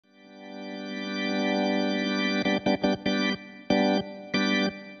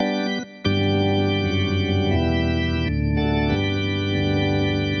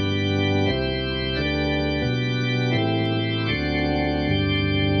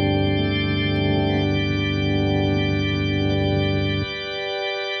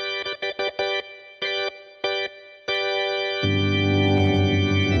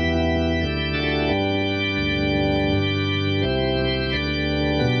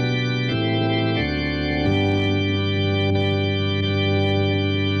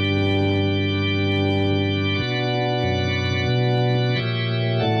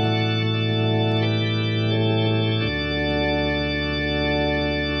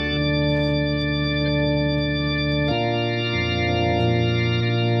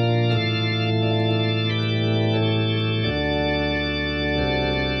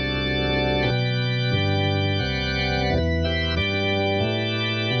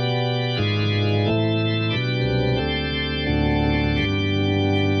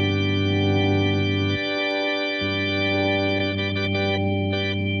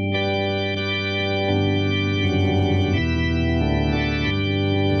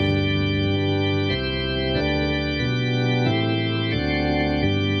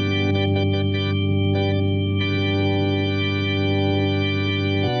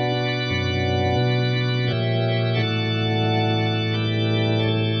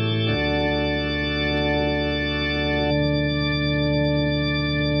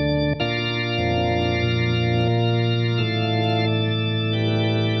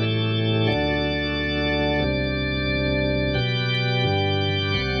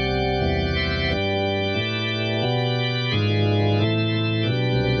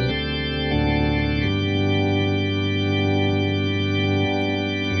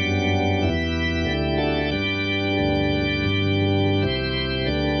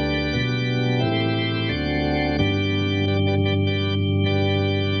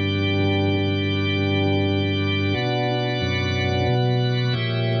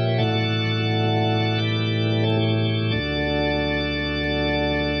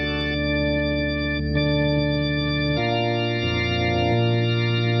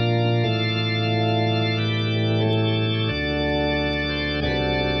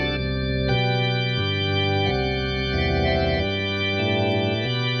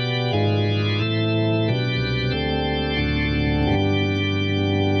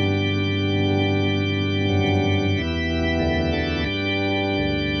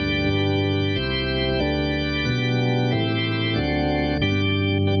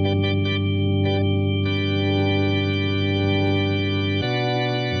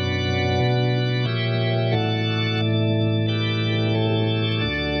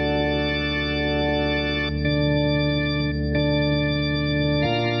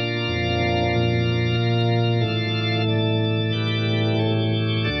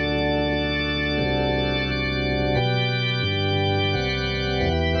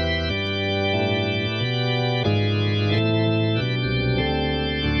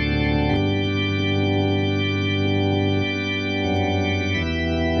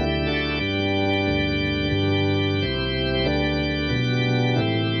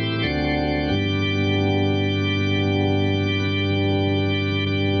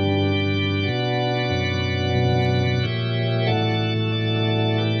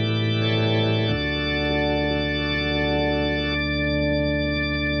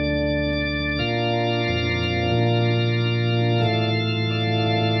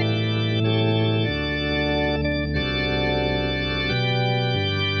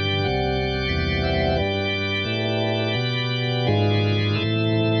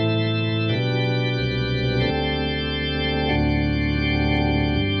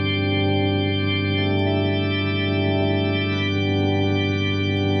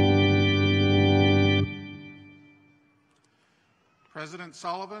President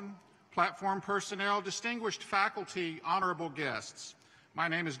Sullivan, platform personnel, distinguished faculty, honorable guests. My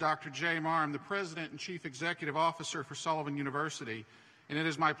name is Dr. Jay Marr. I'm the President and Chief Executive Officer for Sullivan University, and it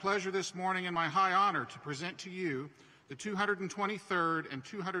is my pleasure this morning and my high honor to present to you the 223rd and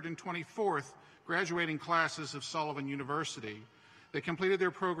 224th graduating classes of Sullivan University. They completed their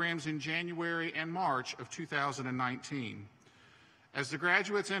programs in January and March of 2019. As the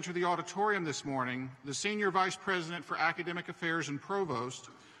graduates enter the auditorium this morning, the Senior Vice President for Academic Affairs and Provost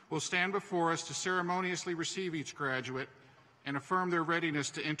will stand before us to ceremoniously receive each graduate and affirm their readiness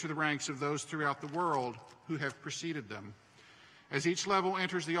to enter the ranks of those throughout the world who have preceded them. As each level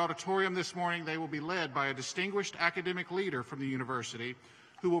enters the auditorium this morning, they will be led by a distinguished academic leader from the university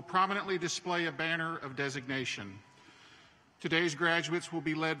who will prominently display a banner of designation. Today's graduates will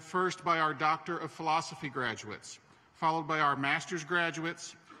be led first by our Doctor of Philosophy graduates, followed by our master's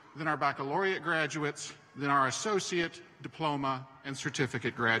graduates, then our baccalaureate graduates, then our associate, diploma, and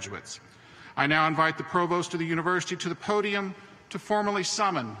certificate graduates. I now invite the provost of the university to the podium to formally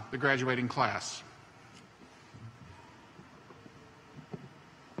summon the graduating class.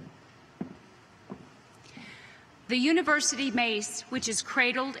 The university mace, which is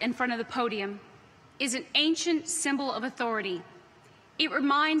cradled in front of the podium, is an ancient symbol of authority. It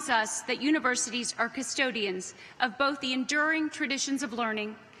reminds us that universities are custodians of both the enduring traditions of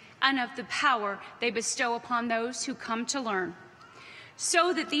learning and of the power they bestow upon those who come to learn.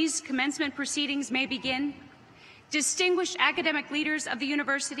 So that these commencement proceedings may begin, distinguished academic leaders of the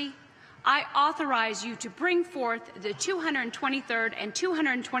university, I authorize you to bring forth the 223rd and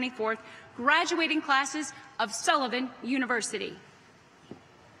 224th graduating classes of Sullivan University.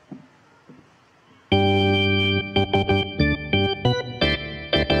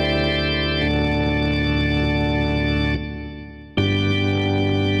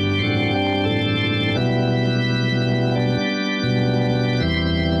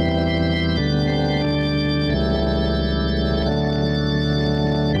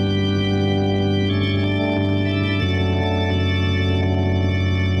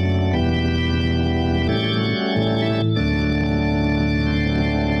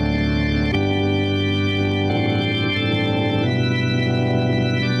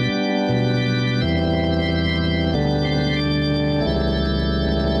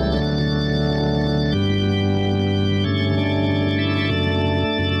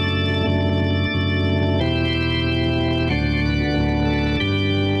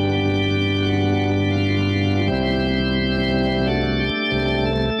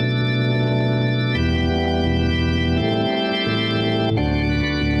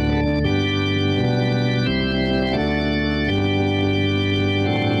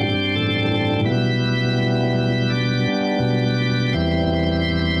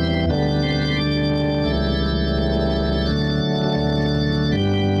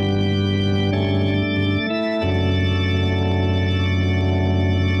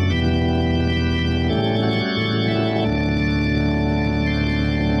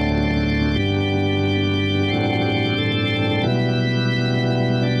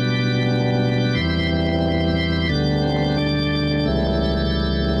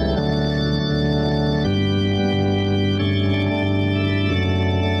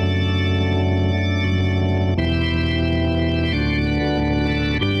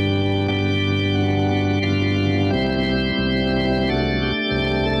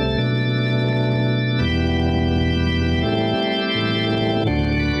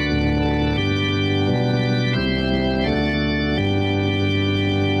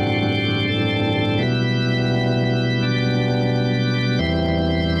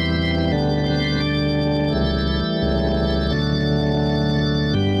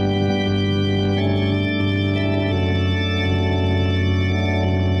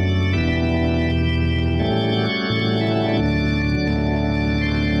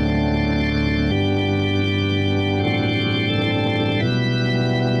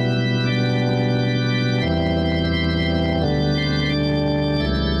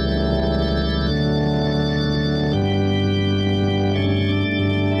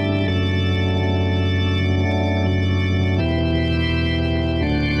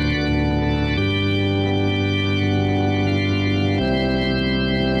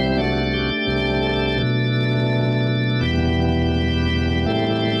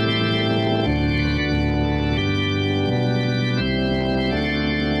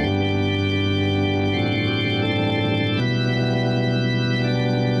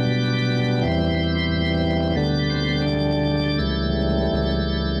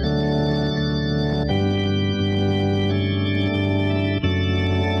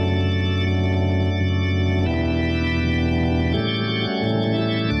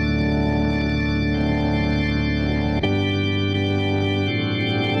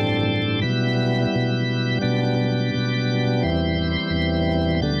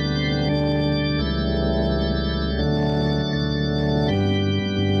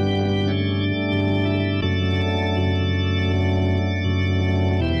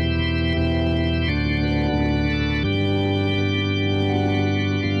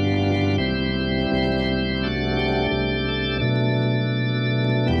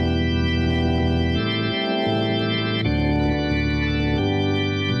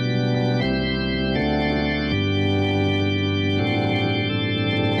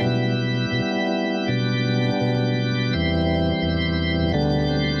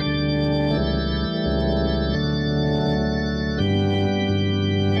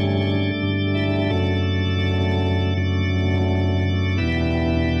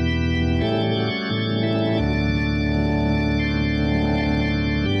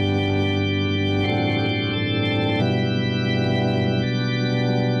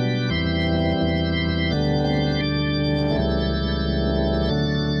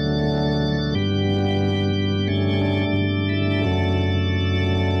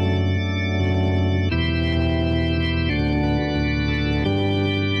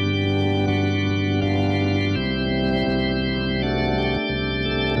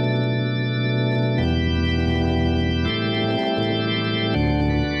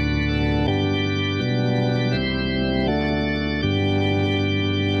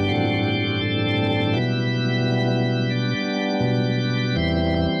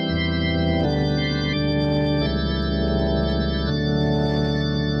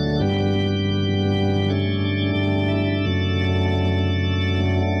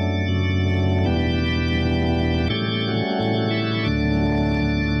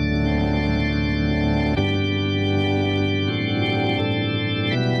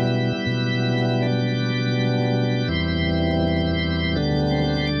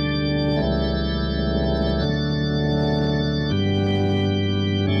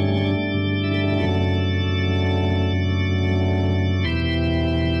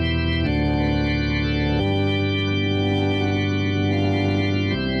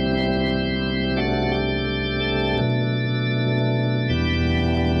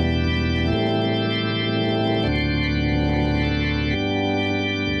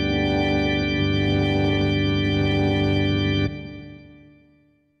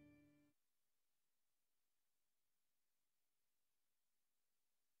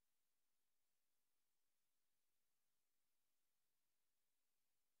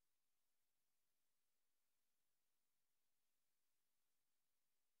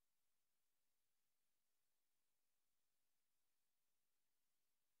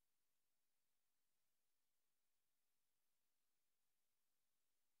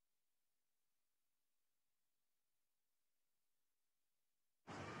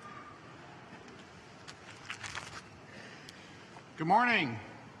 Good morning.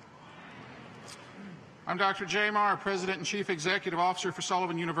 I'm Dr. Jay Marr, President and Chief Executive Officer for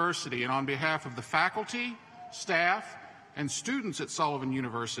Sullivan University, and on behalf of the faculty, staff, and students at Sullivan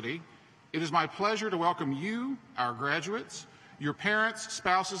University, it is my pleasure to welcome you, our graduates, your parents,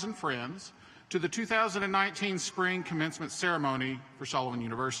 spouses, and friends, to the 2019 Spring Commencement Ceremony for Sullivan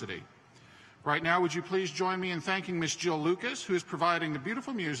University. Right now, would you please join me in thanking Ms. Jill Lucas, who is providing the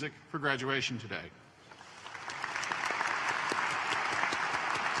beautiful music for graduation today.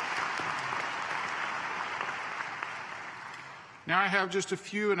 Now I have just a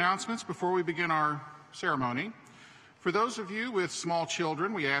few announcements before we begin our ceremony. For those of you with small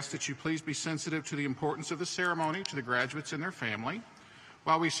children, we ask that you please be sensitive to the importance of the ceremony to the graduates and their family.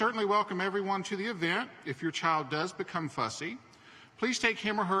 While we certainly welcome everyone to the event, if your child does become fussy, please take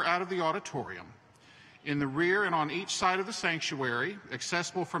him or her out of the auditorium. In the rear and on each side of the sanctuary,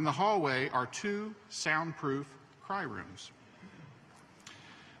 accessible from the hallway, are 2 soundproof cry rooms.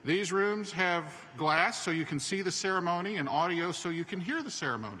 These rooms have glass so you can see the ceremony and audio so you can hear the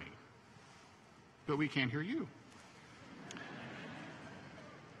ceremony. But we can't hear you.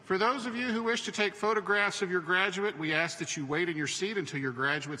 For those of you who wish to take photographs of your graduate, we ask that you wait in your seat until your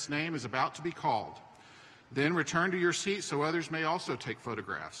graduate's name is about to be called. Then return to your seat so others may also take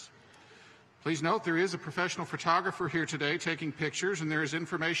photographs. Please note there is a professional photographer here today taking pictures, and there is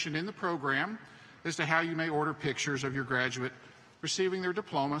information in the program as to how you may order pictures of your graduate receiving their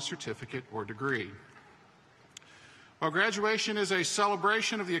diploma, certificate, or degree. While graduation is a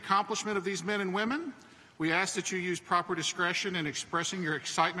celebration of the accomplishment of these men and women, we ask that you use proper discretion in expressing your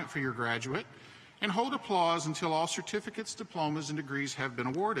excitement for your graduate and hold applause until all certificates, diplomas, and degrees have been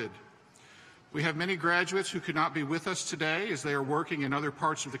awarded. We have many graduates who could not be with us today as they are working in other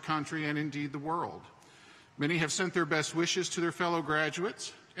parts of the country and indeed the world. Many have sent their best wishes to their fellow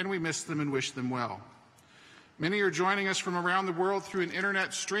graduates, and we miss them and wish them well. Many are joining us from around the world through an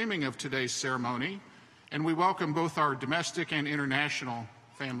internet streaming of today's ceremony, and we welcome both our domestic and international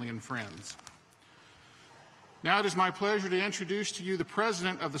family and friends. Now it is my pleasure to introduce to you the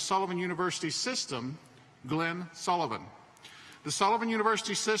president of the Sullivan University System, Glenn Sullivan. The Sullivan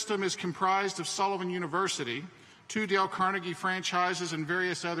University System is comprised of Sullivan University, 2 Dale Carnegie franchises, and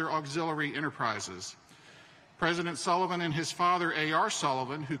various other auxiliary enterprises. President Sullivan and his father, A.R.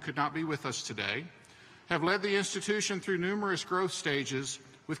 Sullivan, who could not be with us today, have led the institution through numerous growth stages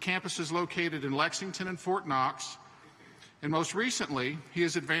with campuses located in Lexington and Fort Knox, and most recently, he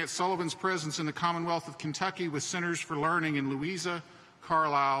has advanced Sullivan's presence in the Commonwealth of Kentucky with Centers for Learning in Louisa,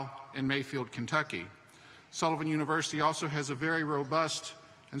 Carlisle, and Mayfield, Kentucky. Sullivan University also has a very robust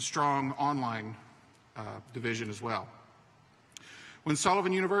and strong online division as well. When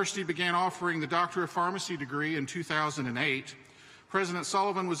Sullivan University began offering the Doctor of Pharmacy degree in 2008, President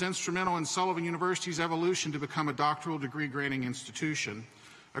Sullivan was instrumental in Sullivan University's evolution to become a doctoral degree-granting institution,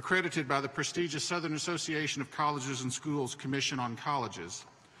 accredited by the prestigious Southern Association of Colleges and Schools Commission on Colleges.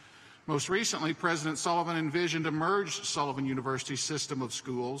 Most recently, President Sullivan envisioned a merged Sullivan University system of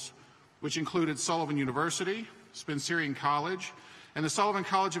schools, which included Sullivan University, Spencerian College, and the Sullivan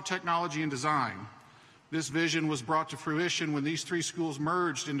College of Technology and Design. This vision was brought to fruition when these 3 schools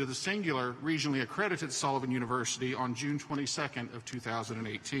merged into the singular, regionally accredited Sullivan University on June 22nd of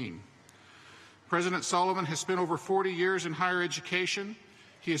 2018. President Sullivan has spent over 40 years in higher education.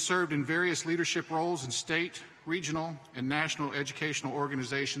 He has served in various leadership roles in state, regional, and national educational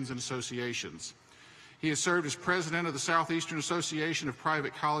organizations and associations. He has served as president of the Southeastern Association of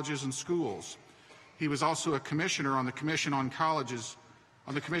Private Colleges and Schools. He was also a commissioner on the Commission on College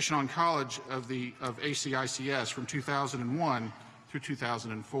of ACICS from 2001 through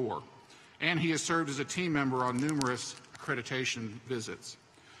 2004. And he has served as a team member on numerous accreditation visits.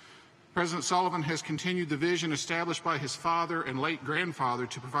 President Sullivan has continued the vision established by his father and late grandfather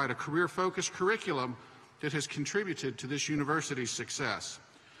to provide a career-focused curriculum that has contributed to this university's success.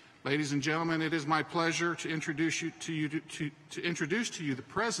 Ladies and gentlemen, it is my pleasure to introduce to you the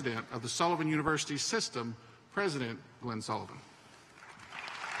president of the Sullivan University System, President Glenn Sullivan.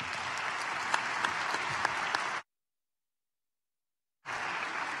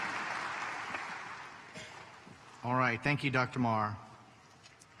 All right, thank you, Dr. Marr.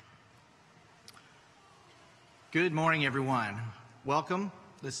 Good morning, everyone. Welcome.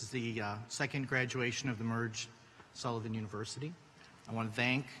 This is the second graduation of the merged Sullivan University. I want to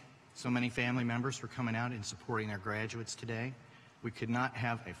thank so many family members for coming out and supporting their graduates today. We could not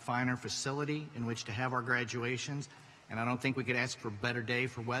have a finer facility in which to have our graduations, and I don't think we could ask for a better day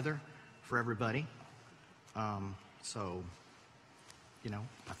for weather for everybody. So, you know,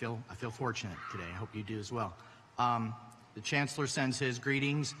 I feel fortunate today. I hope you do as well. The Chancellor sends his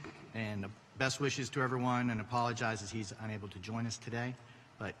greetings and best wishes to everyone and apologizes he's unable to join us today,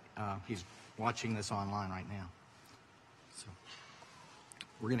 but he's watching this online right now. So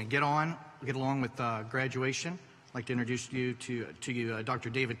we're going to get along with graduation. I'd like to introduce you to Dr.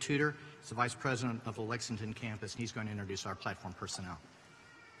 David Tudor. He's the Vice President of the Lexington campus, and he's going to introduce our platform personnel.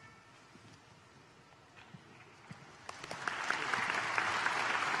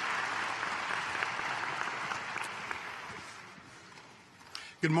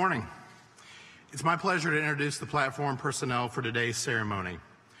 Good morning. It's my pleasure to introduce the platform personnel for today's ceremony.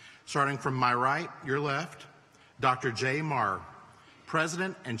 Starting from my right, your left, Dr. Jay Marr,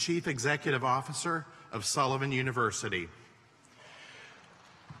 President and Chief Executive Officer of Sullivan University.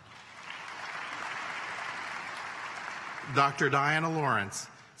 Dr. Diana Lawrence,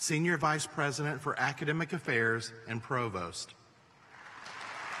 Senior Vice President for Academic Affairs and Provost.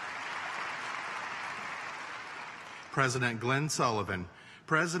 President Glenn Sullivan,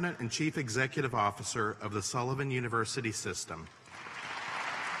 President and Chief Executive Officer of the Sullivan University System.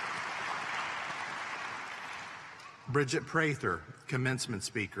 Bridget Prather, commencement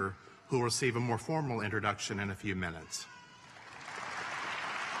speaker, who will receive a more formal introduction in a few minutes.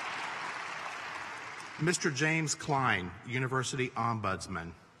 Mr. James Klein, University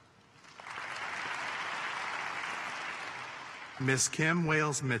Ombudsman. Ms. Kim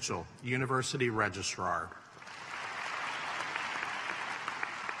Wales Mitchell, University Registrar.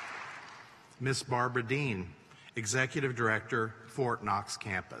 Ms. Barbara Dean, Executive Director, Fort Knox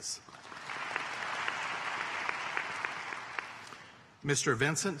Campus. Mr.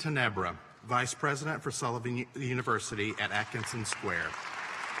 Vincent Tenebra, Vice President for Sullivan University at Atkinson Square.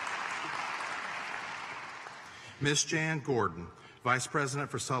 Ms. Jan Gordon, Vice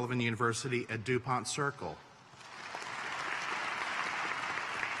President for Sullivan University at DuPont Circle.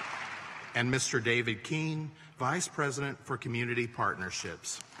 And Mr. David Keene, Vice President for Community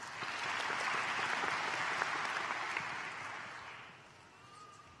Partnerships.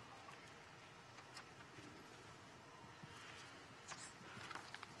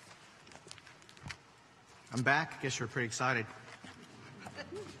 I'm back. I guess you're pretty excited.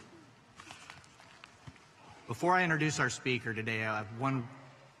 Before I introduce our speaker today, I have one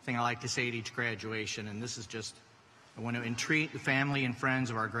thing I like to say at each graduation, and this is just, I want to entreat the family and friends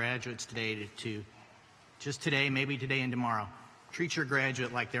of our graduates today to just today, maybe today and tomorrow, treat your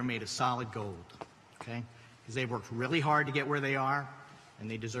graduate like they're made of solid gold, okay? Because they've worked really hard to get where they are, and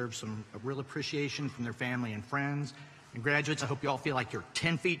they deserve a real appreciation from their family and friends. And graduates, I hope you all feel like you're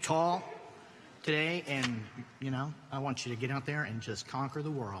 10 feet tall today, and, you know, I want you to get out there and just conquer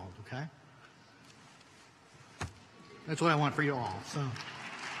the world, okay? That's what I want for you all. So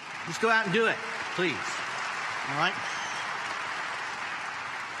just go out and do it, please. All right?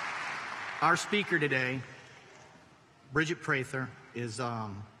 Our speaker today, Bridget Prather, is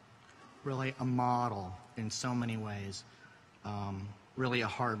really a model in so many ways. Really a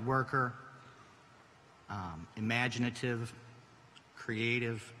hard worker, imaginative,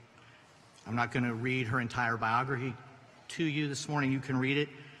 creative. I'm not going to read her entire biography to you this morning. You can read it.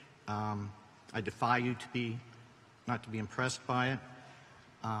 I defy you to not to be impressed by it.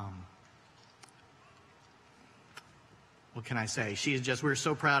 What can I say? We're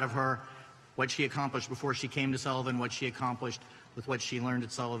so proud of her, what she accomplished before she came to Sullivan, what she accomplished with what she learned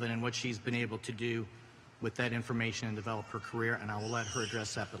at Sullivan, and what she's been able to do with that information and develop her career. And I will let her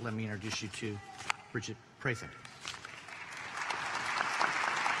address that, but let me introduce you to Bridget Prather.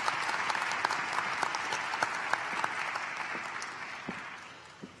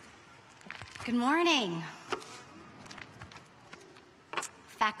 Good morning,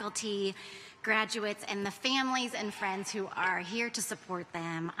 faculty, graduates, and the families and friends who are here to support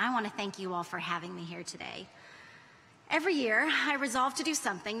them. I want to thank you all for having me here today. Every year, I resolve to do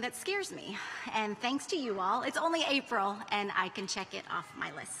something that scares me, and thanks to you all, it's only April, and I can check it off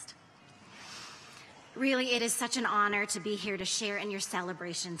my list. Really, it is such an honor to be here to share in your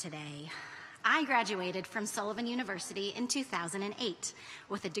celebration today. I graduated from Sullivan University in 2008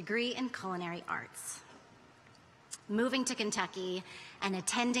 with a degree in culinary arts. Moving to Kentucky and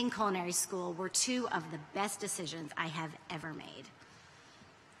attending culinary school were two of the best decisions I have ever made.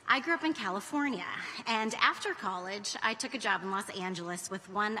 I grew up in California, and after college, I took a job in Los Angeles with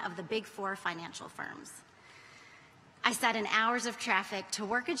one of the big 4 financial firms. I sat in hours of traffic to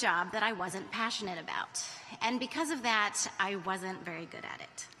work a job that I wasn't passionate about, and because of that, I wasn't very good at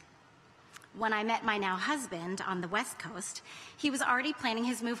it. When I met my now husband on the West Coast, he was already planning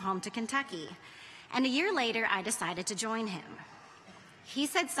his move home to Kentucky, and a year later, I decided to join him. He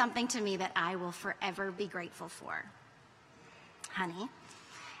said something to me that I will forever be grateful for. Honey,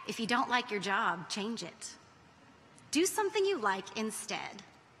 if you don't like your job, change it. Do something you like instead.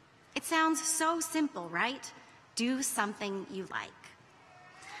 It sounds so simple, right? Do something you like.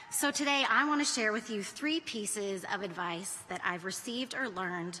 So today I want to share with you 3 pieces of advice that I've received or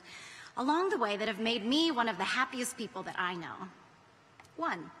learned along the way that have made me one of the happiest people that I know.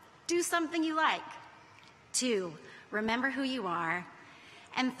 1, do something you like. 2, remember who you are.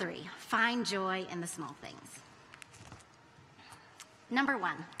 And 3, find joy in the small things. Number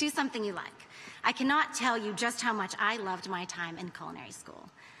 1, do something you like. I cannot tell you just how much I loved my time in culinary school.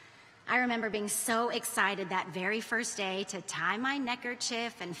 I remember being so excited that very first day to tie my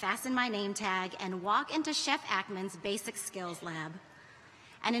neckerchief and fasten my name tag and walk into Chef Ackman's Basic Skills Lab.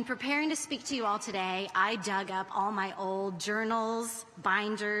 And in preparing to speak to you all today, I dug up all my old journals,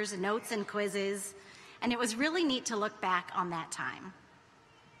 binders, notes, and quizzes, and it was really neat to look back on that time.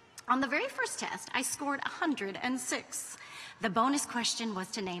 On the very first test, I scored 106. The bonus question was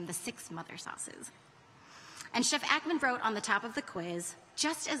to name the 6 mother sauces. And Chef Ackman wrote on the top of the quiz,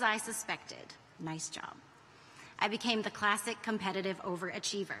 just as I suspected. Nice job. I became the classic competitive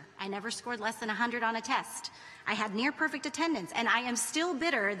overachiever. I never scored less than 100 on a test. I had near perfect attendance, and I am still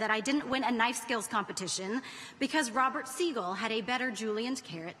bitter that I didn't win a knife skills competition because Robert Siegel had a better julienne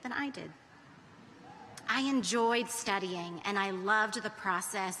carrot than I did. I enjoyed studying, and I loved the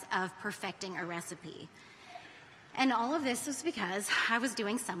process of perfecting a recipe. And all of this was because I was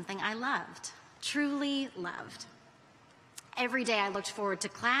doing something I loved. Truly loved. Every day I looked forward to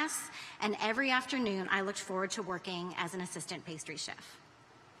class, and every afternoon I looked forward to working as an assistant pastry chef.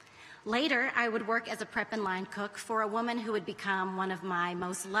 Later, I would work as a prep and line cook for a woman who would become one of my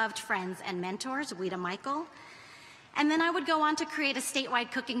most loved friends and mentors, Weta Michael. And then I would go on to create a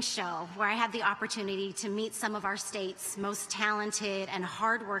statewide cooking show where I had the opportunity to meet some of our state's most talented and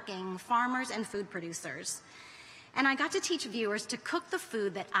hardworking farmers and food producers. And I got to teach viewers to cook the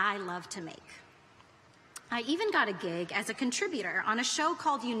food that I love to make. I even got a gig as a contributor on a show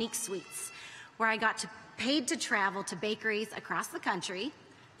called Unique Sweets, where I got paid to travel to bakeries across the country,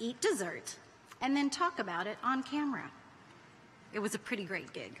 eat dessert, and then talk about it on camera. It was a pretty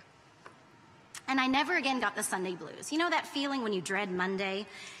great gig. And I never again got the Sunday blues. You know that feeling when you dread Monday?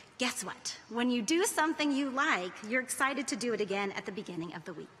 Guess what? When you do something you like, you're excited to do it again at the beginning of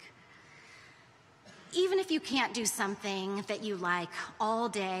the week. Even if you can't do something that you like all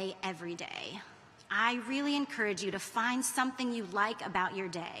day, every day, I really encourage you to find something you like about your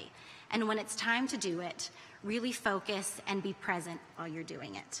day. And when it's time to do it, really focus and be present while you're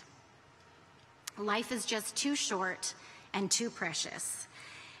doing it. Life is just too short and too precious.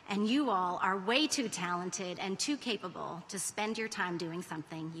 And you all are way too talented and too capable to spend your time doing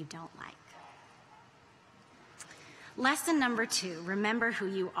something you don't like. Lesson number 2, remember who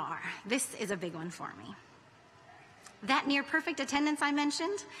you are. This is a big one for me. That near perfect attendance I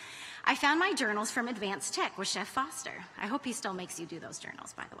mentioned, I found my journals from Advanced Tech with Chef Foster. I hope he still makes you do those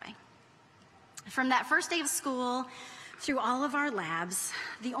journals, by the way. From that first day of school through all of our labs,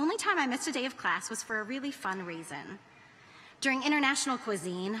 the only time I missed a day of class was for a really fun reason. During international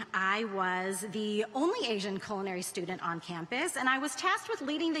cuisine, I was the only Asian culinary student on campus, and I was tasked with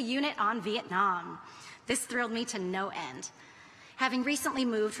leading the unit on Vietnam. This thrilled me to no end. Having recently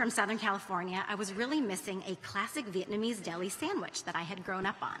moved from Southern California, I was really missing a classic Vietnamese deli sandwich that I had grown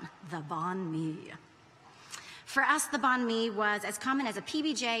up on, the banh mi. For us, the banh mi was as common as a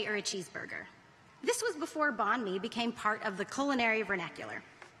PB&J or a cheeseburger. This was before banh mi became part of the culinary vernacular.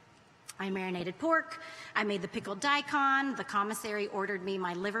 I marinated pork, I made the pickled daikon, the commissary ordered me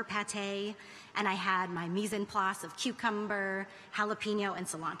my liver pate, and I had my mise en place of cucumber, jalapeno, and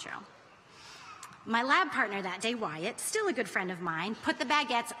cilantro. My lab partner that day, Wyatt, still a good friend of mine, put the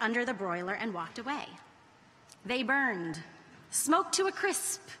baguettes under the broiler and walked away. They burned, smoked to a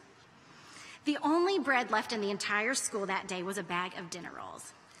crisp. The only bread left in the entire school that day was a bag of dinner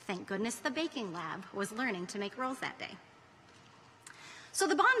rolls. Thank goodness the baking lab was learning to make rolls that day. So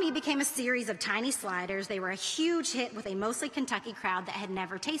the banh mi became a series of tiny sliders. They were a huge hit with a mostly Kentucky crowd that had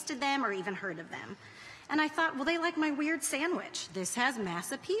never tasted them or even heard of them. And I thought, well, they like my weird sandwich. This has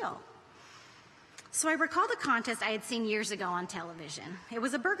mass appeal. So I recalled a contest I had seen years ago on television. It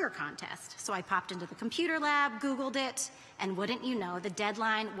was a burger contest. So I popped into the computer lab, Googled it, and wouldn't you know, the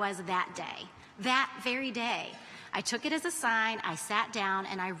deadline was that day. That very day. I took it as a sign, I sat down,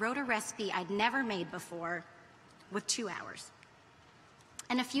 and I wrote a recipe I'd never made before with 2 hours.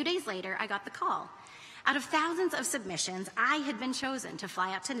 And a few days later, I got the call. Out of thousands of submissions, I had been chosen to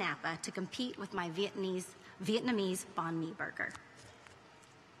fly out to Napa to compete with my Vietnamese banh mi burger.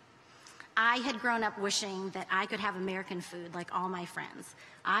 I had grown up wishing that I could have American food like all my friends.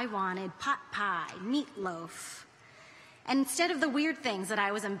 I wanted pot pie, meatloaf, And instead of the weird things that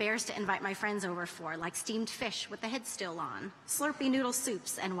I was embarrassed to invite my friends over for, like steamed fish with the head still on, Slurpee noodle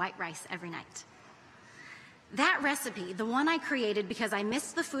soups, and white rice every night. That recipe, the one I created because I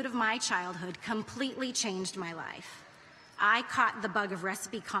missed the food of my childhood, completely changed my life. I caught the bug of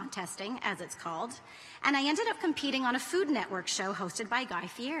recipe contesting, as it's called, and I ended up competing on a Food Network show hosted by Guy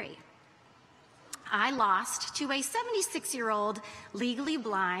Fieri. I lost to a 76-year-old, legally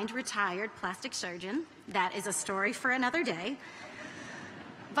blind, retired plastic surgeon. That is a story for another day.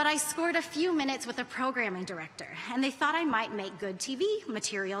 But I scored a few minutes with a programming director, and they thought I might make good TV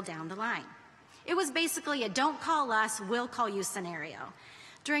material down the line. It was basically a don't call us, we'll call you scenario,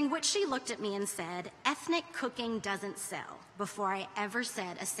 during which she looked at me and said, "Ethnic cooking doesn't sell," before I ever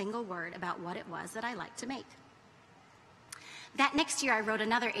said a single word about what it was that I liked to make. That next year, I wrote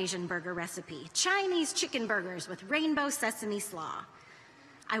another Asian burger recipe, Chinese chicken burgers with rainbow sesame slaw.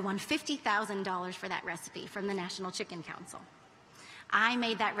 I won $50,000 for that recipe from the National Chicken Council. I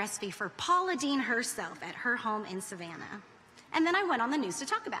made that recipe for Paula Deen herself at her home in Savannah. And then I went on the news to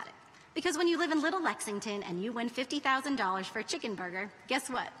talk about it. Because when you live in Little Lexington and you win $50,000 for a chicken burger, guess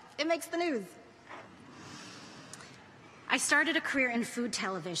what? It makes the news. I started a career in food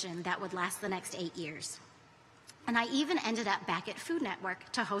television that would last the next 8 years. And I even ended up back at Food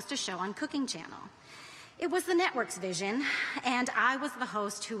Network to host a show on Cooking Channel. It was the network's vision, and I was the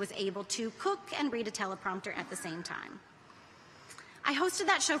host who was able to cook and read a teleprompter at the same time. I hosted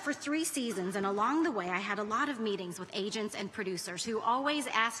that show for 3 seasons, and along the way, I had a lot of meetings with agents and producers who always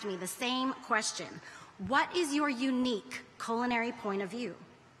asked me the same question: what is your unique culinary point of view?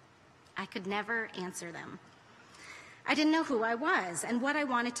 I could never answer them. I didn't know who I was and what I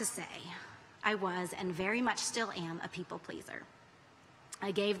wanted to say. I was, and very much still am, a people pleaser. I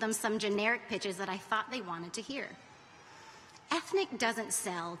gave them some generic pitches that I thought they wanted to hear. Ethnic doesn't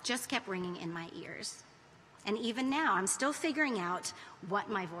sell just kept ringing in my ears. And even now, I'm still figuring out what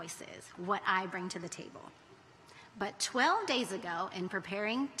my voice is, what I bring to the table. But 12 days ago, in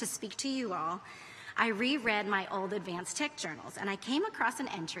preparing to speak to you all, I reread my old advanced tech journals, and I came across an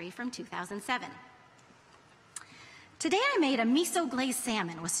entry from 2007. Today I made a miso glazed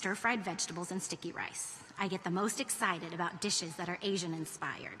salmon with stir-fried vegetables and sticky rice. I get the most excited about dishes that are Asian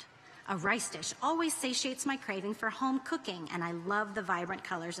inspired. A rice dish always satiates my craving for home cooking, and I love the vibrant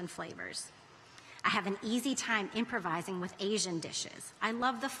colors and flavors. I have an easy time improvising with Asian dishes. I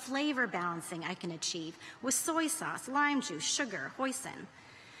love the flavor balancing I can achieve with soy sauce, lime juice, sugar, hoisin.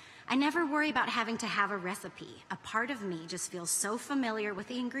 I never worry about having to have a recipe. A part of me just feels so familiar with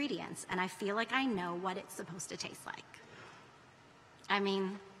the ingredients, and I feel like I know what it's supposed to taste like. I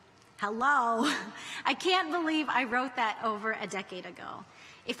mean, hello. I can't believe I wrote that over a decade ago.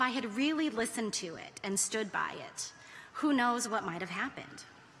 If I had really listened to it and stood by it, who knows what might have happened.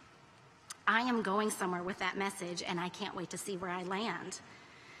 I am going somewhere with that message, and I can't wait to see where I land.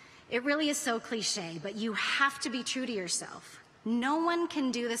 It really is so cliche, but you have to be true to yourself. No one can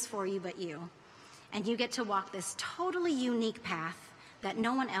do this for you but you, and you get to walk this totally unique path that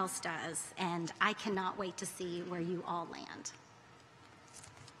no one else does, and I cannot wait to see where you all land.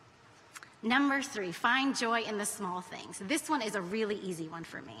 Number 3, find joy in the small things. This one is a really easy one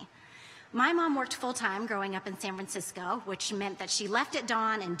for me. My mom worked full-time growing up in San Francisco, which meant that she left at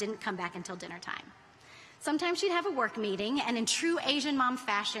dawn and didn't come back until dinner time. Sometimes she'd have a work meeting, and in true Asian mom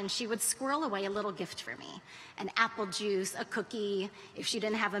fashion, she would squirrel away a little gift for me. An apple juice, a cookie. If she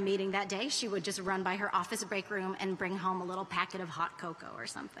didn't have a meeting that day, she would just run by her office break room and bring home a little packet of hot cocoa or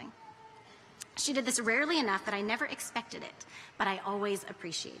something. She did this rarely enough that I never expected it, but I always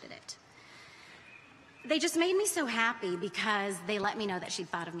appreciated it. They just made me so happy because they let me know that she'd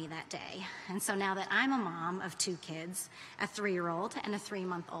thought of me that day. And so now that I'm a mom of 2 kids, a 3-year-old and a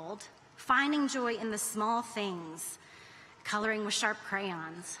 3-month-old, finding joy in the small things, coloring with sharp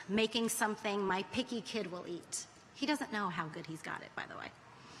crayons, making something my picky kid will eat. He doesn't know how good he's got it, by the way.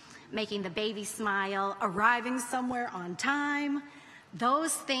 Making the baby smile, arriving somewhere on time.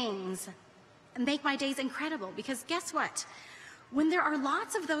 Those things make my days incredible because guess what? When there are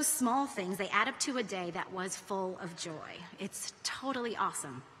lots of those small things, they add up to a day that was full of joy. It's totally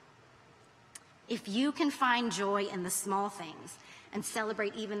awesome. If you can find joy in the small things and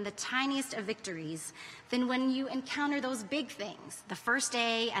celebrate even the tiniest of victories, then when you encounter those big things, the first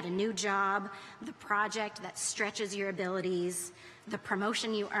day at a new job, the project that stretches your abilities, the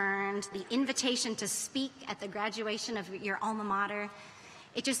promotion you earned, the invitation to speak at the graduation of your alma mater,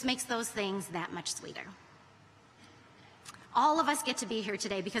 it just makes those things that much sweeter. All of us get to be here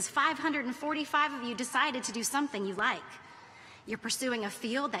today because 545 of you decided to do something you like. You're pursuing a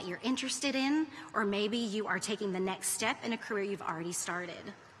field that you're interested in, or maybe you are taking the next step in a career you've already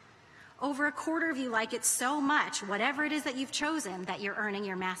started. Over a quarter of you like it so much, whatever it is that you've chosen, that you're earning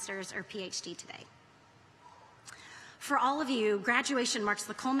your master's or PhD today. For all of you, graduation marks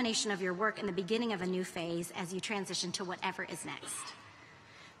the culmination of your work and the beginning of a new phase as you transition to whatever is next.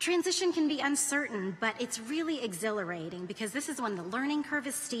 Transition can be uncertain, but it's really exhilarating because this is when the learning curve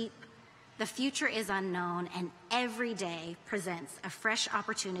is steep, the future is unknown, and every day presents a fresh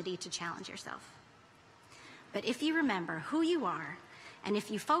opportunity to challenge yourself. But if you remember who you are, and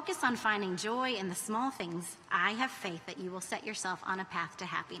if you focus on finding joy in the small things, I have faith that you will set yourself on a path to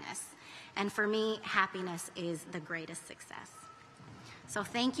happiness. And for me, happiness is the greatest success. So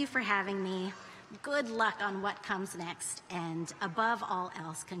thank you for having me. Good luck on what comes next. And above all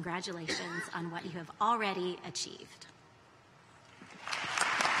else, congratulations on what you have already achieved.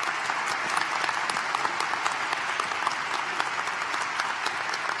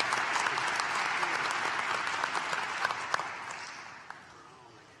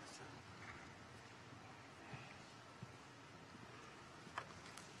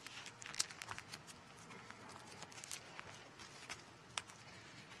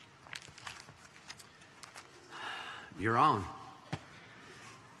 You're on.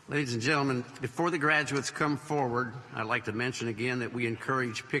 Ladies and gentlemen, before the graduates come forward, I'd like to mention again that we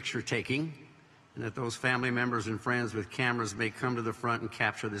encourage picture taking and that those family members and friends with cameras may come to the front and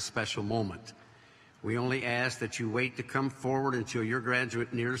capture this special moment. We only ask that you wait to come forward until your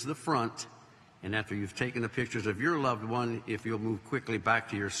graduate nears the front, and after you've taken the pictures of your loved one, if you'll move quickly back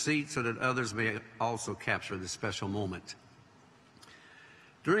to your seat so that others may also capture this special moment.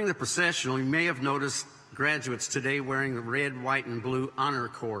 During the processional, you may have noticed graduates today wearing the red, white, and blue honor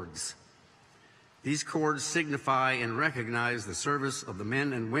cords. These cords signify and recognize the service of the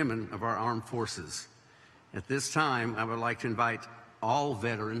men and women of our armed forces. At this time, I would like to invite all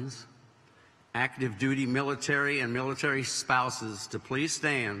veterans, active duty military and military spouses to please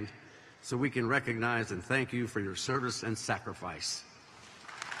stand so we can recognize and thank you for your service and sacrifice.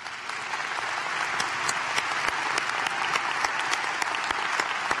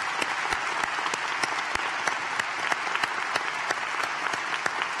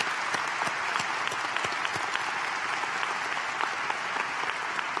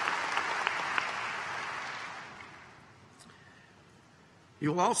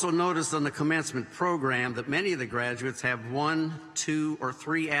 You'll also notice on the commencement program that many of the graduates have 1, 2, or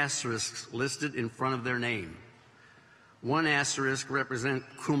 3 asterisks listed in front of their name. 1 asterisk represents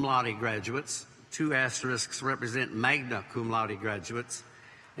cum laude graduates, 2 asterisks represent magna cum laude graduates,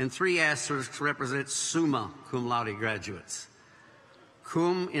 and 3 asterisks represent summa cum laude graduates.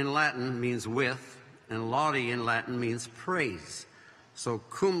 Cum in Latin means with, and laude in Latin means praise. So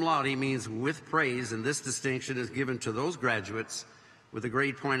cum laude means with praise, and this distinction is given to those graduates with a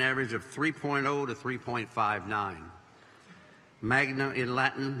grade point average of 3.0 to 3.59. Magna in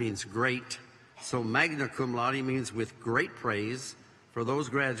Latin means great, so magna cum laude means with great praise for those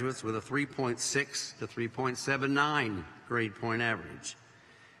graduates with a 3.6 to 3.79 grade point average.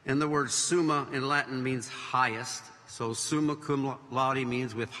 And the word summa in Latin means highest, so summa cum laude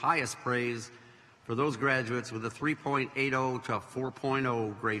means with highest praise for those graduates with a 3.80 to a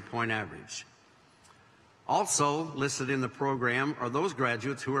 4.0 grade point average. Also listed in the program are those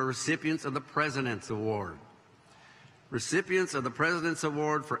graduates who are recipients of the President's Award. Recipients of the President's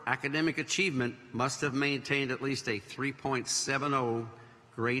Award for academic achievement must have maintained at least a 3.70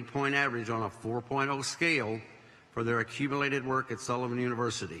 grade point average on a 4.0 scale for their accumulated work at Sullivan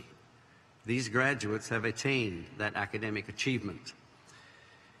University. These graduates have attained that academic achievement.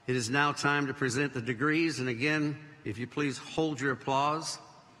 It is now time to present the degrees, and again, if you please hold your applause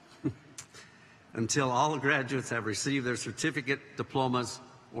until all graduates have received their certificate, diplomas,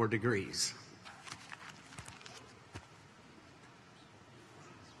 or degrees.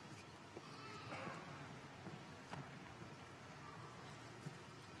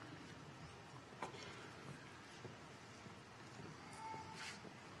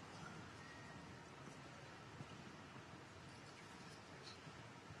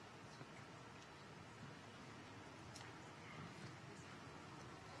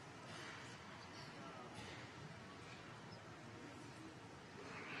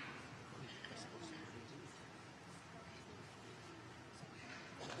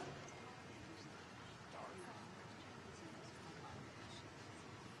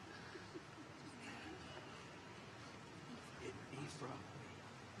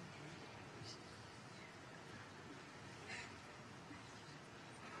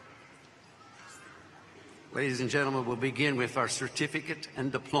 Ladies and gentlemen, we'll begin with our certificate and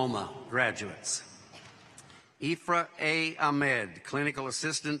diploma graduates. Ifra A. Ahmed, Clinical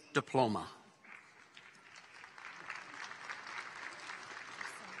Assistant, Diploma.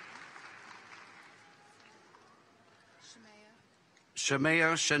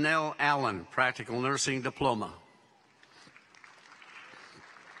 Shamea Chanel Allen, Practical Nursing Diploma.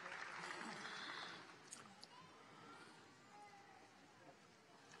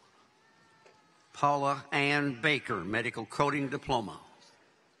 Paula Ann Baker, Medical Coding Diploma.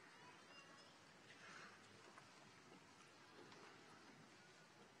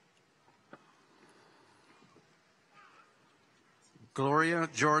 Gloria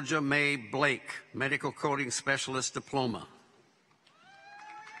Georgia May Blake, Medical Coding Specialist Diploma.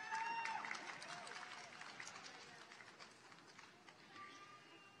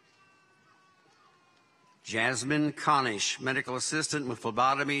 Jasmine Conish, Medical Assistant with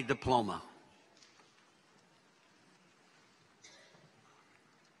Phlebotomy Diploma.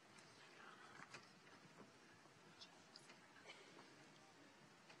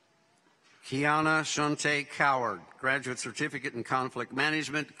 Kiana Shante Coward, Graduate Certificate in Conflict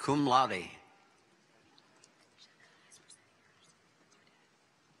Management, cum laude.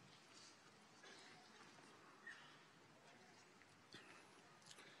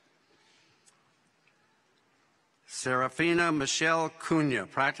 Serafina Michelle Cunha,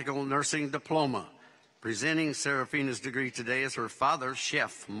 Practical Nursing Diploma. Presenting Serafina's degree today is her father,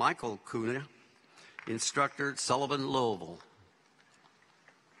 Chef Michael Cunha, instructor at Sullivan, Louisville.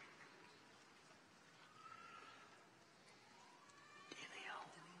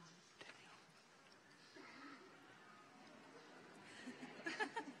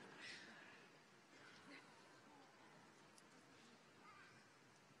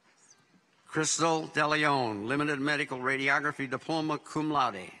 Crystal DeLeon, Limited Medical Radiography Diploma, cum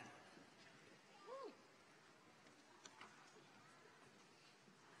laude.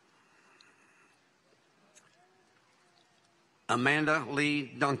 Amanda Lee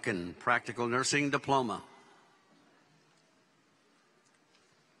Duncan, Practical Nursing Diploma.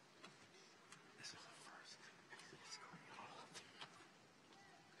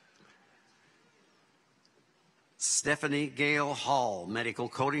 Stephanie Gale Hall, Medical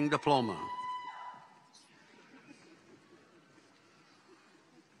Coding Diploma.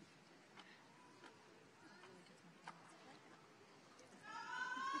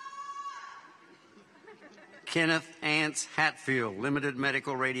 Kenneth Ants Hatfield, Limited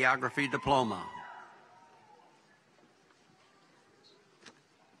Medical Radiography Diploma.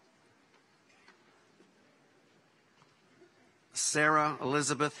 Sarah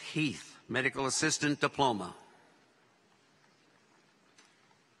Elizabeth Heath, Medical Assistant Diploma.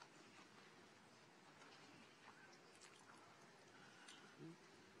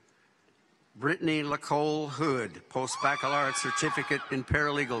 Brittany Lacole Hood, Post-Baccalaureate Certificate in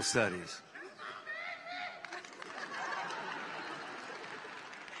Paralegal Studies.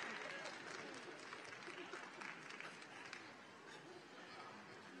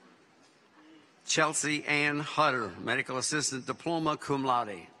 Chelsea Ann Hutter, Medical Assistant Diploma, cum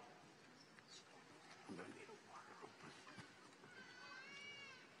laude.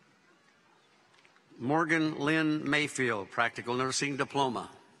 Morgan Lynn Mayfield, Practical Nursing Diploma.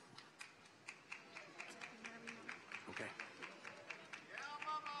 Okay.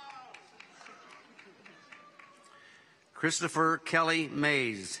 Christopher Kelly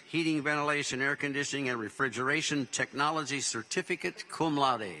Mays, Heating, Ventilation, Air Conditioning, and Refrigeration Technology Certificate, cum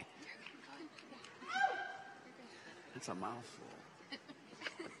laude. It's a mouthful.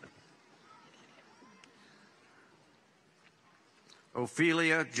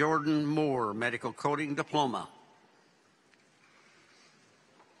 Ophelia Jordan Moore, Medical Coding Diploma.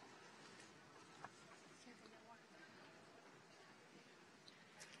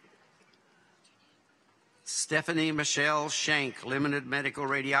 Stephanie Michelle Shank, Limited Medical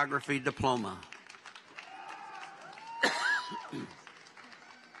Radiography Diploma.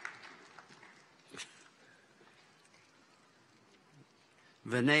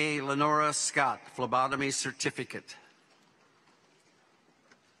 Vinay Lenora Scott, Phlebotomy Certificate.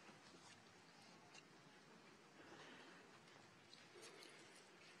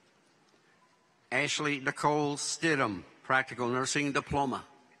 Ashley Nicole Stidham, Practical Nursing Diploma.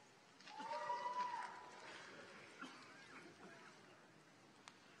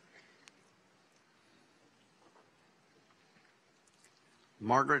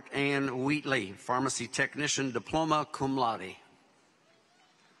 Margaret Ann Wheatley, Pharmacy Technician Diploma, cum laude.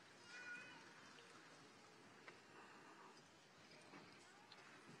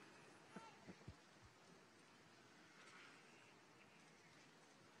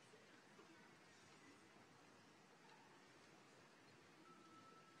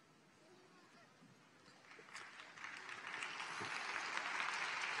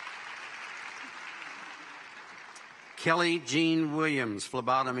 Kelly Jean Williams,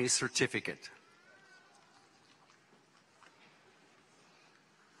 Phlebotomy Certificate.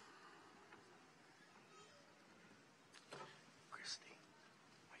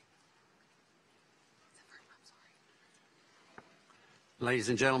 Ladies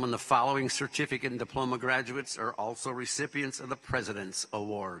and gentlemen, the following certificate and diploma graduates are also recipients of the President's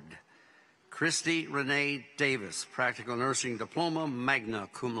Award. Christy Renee Davis, Practical Nursing Diploma, magna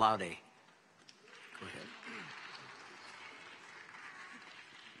cum laude. Go ahead.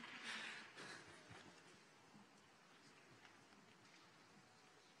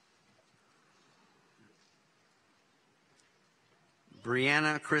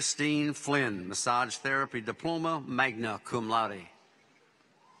 Brianna Christine Flynn, Massage Therapy Diploma, magna cum laude.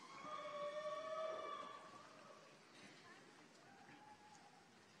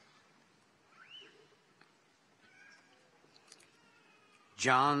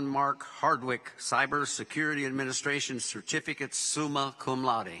 John Mark Hardwick, Cyber Security Administration Certificate, summa cum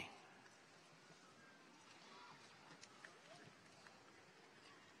laude.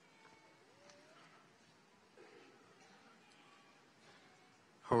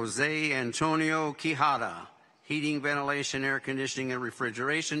 Jose Antonio Quijada, Heating, Ventilation, Air Conditioning, and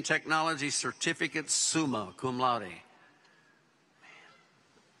Refrigeration Technology Certificate, summa cum laude.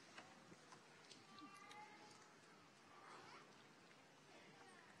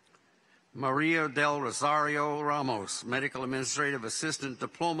 Maria del Rosario Ramos, Medical Administrative Assistant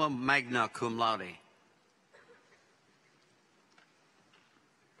Diploma, magna cum laude.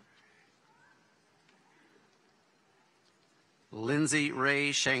 Lindsay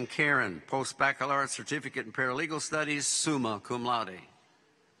Ray Shankaran, Post-Baccalaureate Certificate in Paralegal Studies, summa cum laude.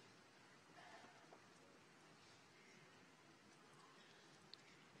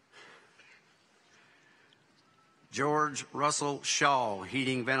 George Russell Shaw,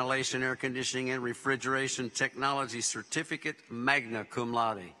 Heating, Ventilation, Air Conditioning, and Refrigeration Technology Certificate, magna cum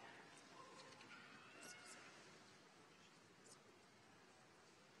laude.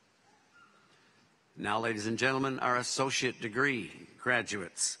 Now, ladies and gentlemen, our associate degree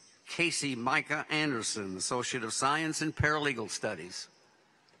graduates. Casey Micah Anderson, Associate of Science in Paralegal Studies.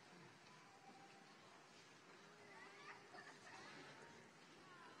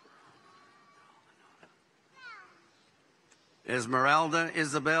 Esmeralda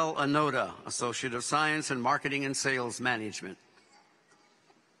Isabel Anoda, Associate of Science in Marketing and Sales Management.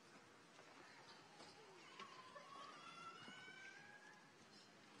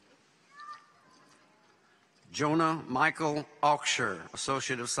 Jonah Michael Auksher,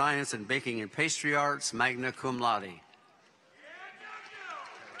 Associate of Science in Baking and Pastry Arts, magna cum laude.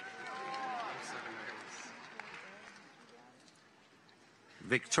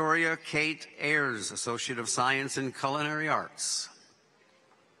 Victoria Kate Ayers, Associate of Science in Culinary Arts.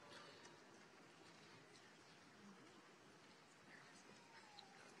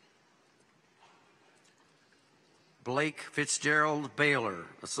 Blake Fitzgerald Baylor,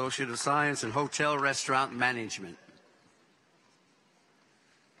 Associate of Science in Hotel Restaurant Management.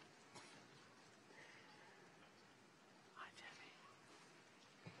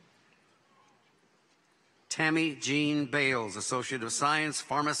 Tammy Jean Bales, Associate of Science,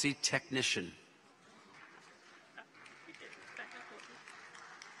 Pharmacy Technician.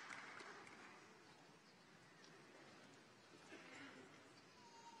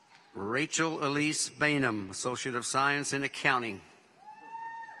 Rachel Elise Bainham, Associate of Science in Accounting.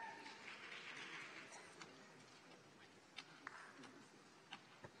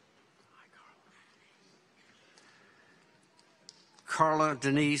 Carla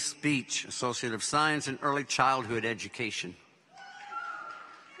Denise Beach, Associate of Science in Early Childhood Education.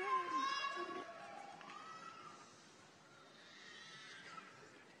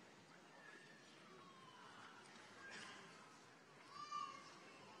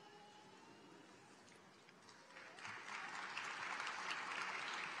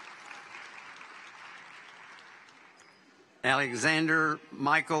 Alexander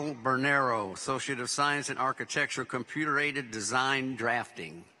Michael Bernero, Associate of Science in Architectural Computer-Aided Design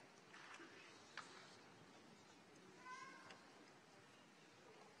Drafting.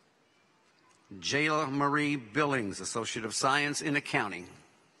 Jayla Marie Billings, Associate of Science in Accounting.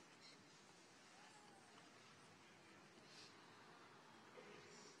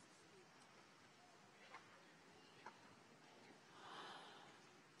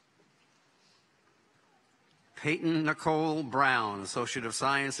 Peyton Nicole Brown, Associate of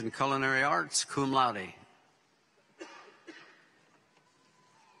Science in Culinary Arts, cum laude.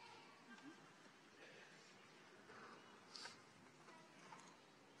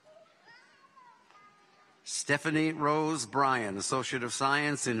 Stephanie Rose Bryan, Associate of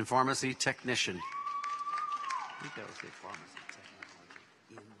Science in Pharmacy Technician. I think that was good, pharmacy technology.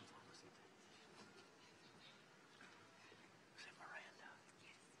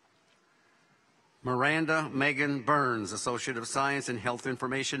 Miranda Megan Burns, Associate of Science in Health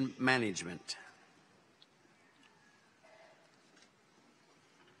Information Management.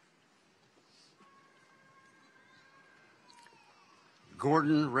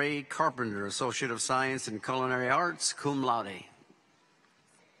 Gordon Ray Carpenter, Associate of Science in Culinary Arts, cum laude.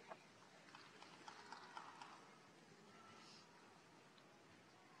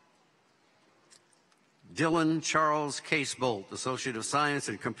 Dylan Charles Casebolt, Associate of Science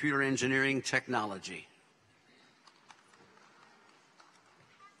in Computer Engineering Technology.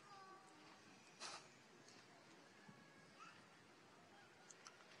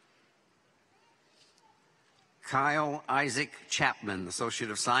 Kyle Isaac Chapman, Associate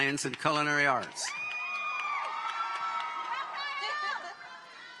of Science in Culinary Arts.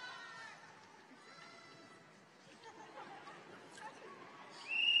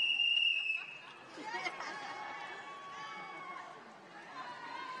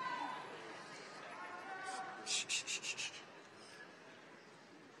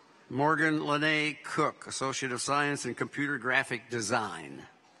 Morgan Lene Cook, Associate of Science in Computer Graphic Design.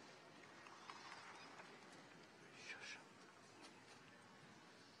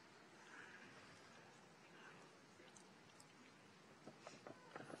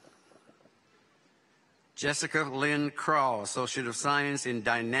 Jessica Lynn Crow, Associate of Science in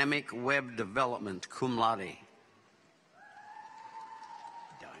Dynamic Web Development, cum laude.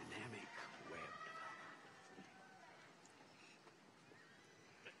 Dynamic Web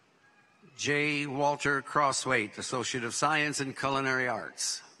Development. J. Walter Crosswaite, Associate of Science in Culinary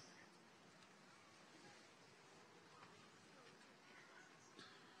Arts.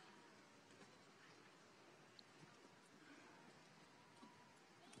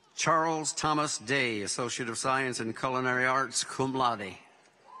 Charles Thomas Day, Associate of Science in Culinary Arts, cum laude.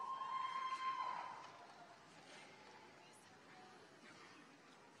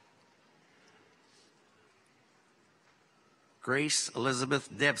 Grace Elizabeth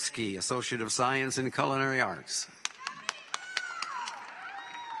Debsky, Associate of Science in Culinary Arts.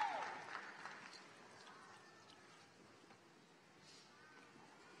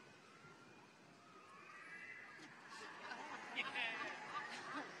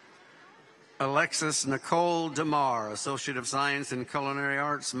 Alexis Nicole DeMar, Associate of Science in Culinary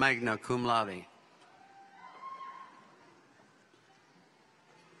Arts, magna cum laude.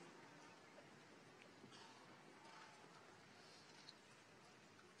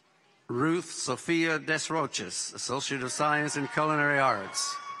 Ruth Sophia Desroches, Associate of Science in Culinary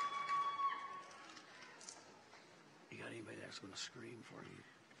Arts. You got anybody that's going to scream for you?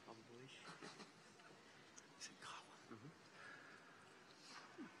 Probably. Is it Colin?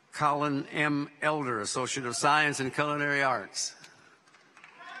 Colin M. Elder, Associate of Science in Culinary Arts.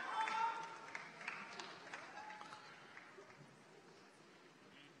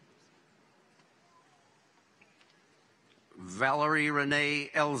 Valerie Renee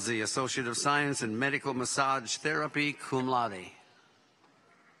Elzy, Associate of Science in Medical Massage Therapy, cum laude.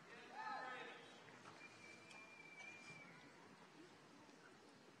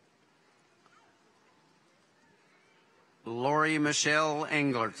 Lori Michelle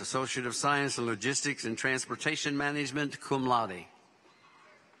Englert, Associate of Science in Logistics and Transportation Management, cum laude.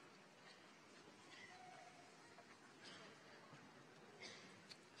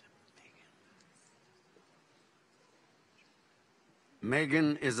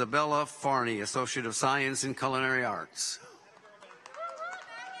 Megan Isabella Farney, Associate of Science in Culinary Arts.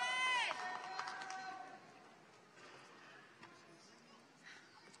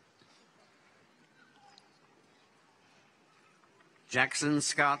 Jackson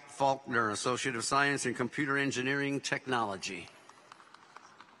Scott Faulkner, Associate of Science in Computer Engineering Technology.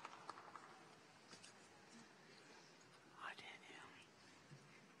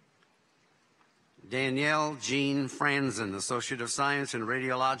 Danielle Jean Franzen, Associate of Science in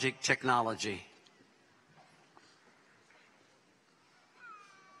Radiologic Technology.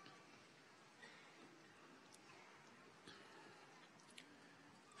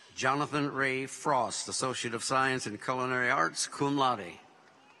 Jonathan Ray Frost, Associate of Science in Culinary Arts, cum laude.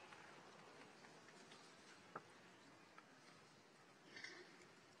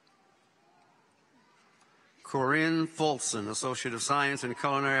 Corinne Folson, Associate of Science in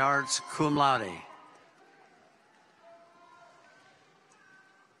Culinary Arts, cum laude.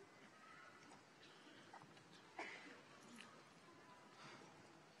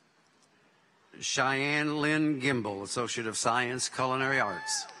 Cheyenne Lynn Gimbel, Associate of Science, Culinary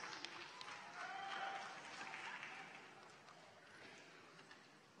Arts.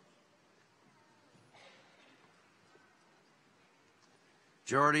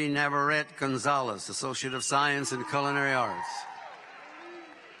 Jordy Navarrete Gonzalez, Associate of Science in Culinary Arts.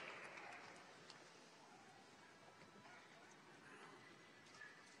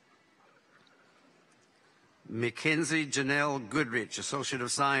 Mackenzie Janelle Goodrich, Associate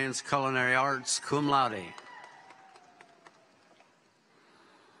of Science, Culinary Arts, cum laude.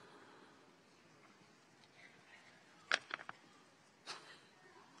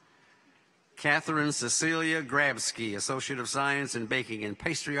 Catherine Cecilia Grabsky, Associate of Science in Baking and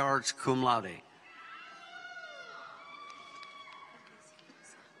Pastry Arts, cum laude.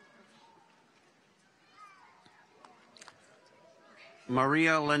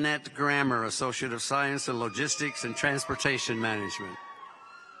 Maria Lynette Grammer, Associate of Science in Logistics and Transportation Management.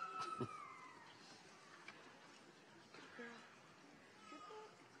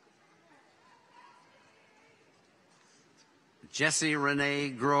 Jessie Renee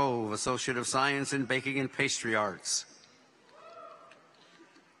Grove, Associate of Science in Baking and Pastry Arts.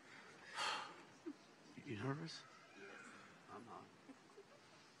 You nervous? I'm not.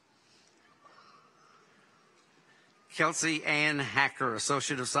 Kelsey Ann Hacker,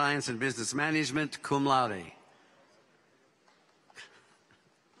 Associate of Science in Business Management, cum laude.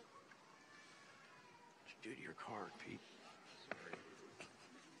 Do to your card, Pete. Sorry.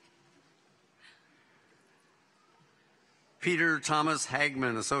 Peter Thomas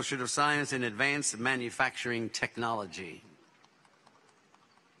Hagman, Associate of Science in Advanced Manufacturing Technology.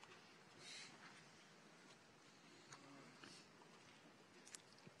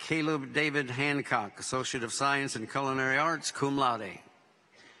 Caleb David Hancock, Associate of Science in Culinary Arts, cum laude. Hi,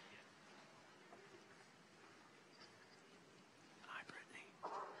 Brittany.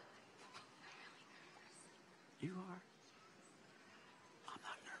 You are? I'm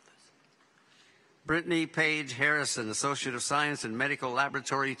not nervous. Brittany Page Harrison, Associate of Science in Medical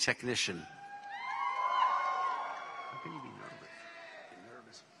Laboratory Technician. How can you be nervous? You're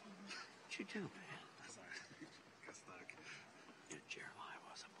nervous. What you do, man? Jeremiah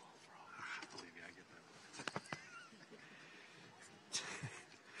was a bullfrog. Believe me, I get that.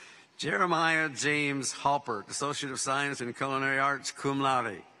 Jeremiah James Halpert, Associate of Science in Culinary Arts, cum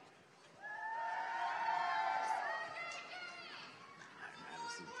laude.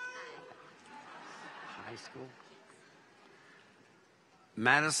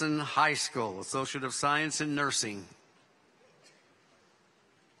 Madison High School, Associate of Science in Nursing.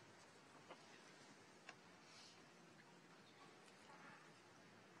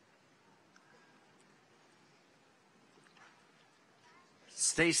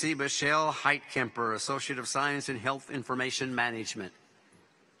 Stacy Michelle Heitkemper, Associate of Science in Health Information Management.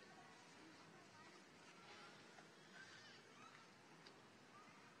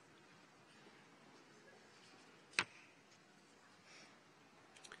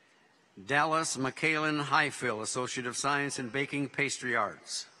 Dallas McKaylin Highfill, Associate of Science in Baking Pastry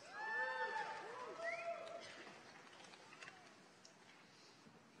Arts.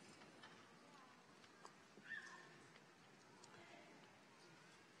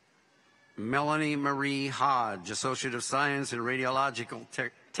 Melanie Marie Hodge, Associate of Science in Radiological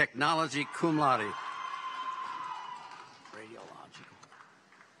Technology, cum laude. Radiological.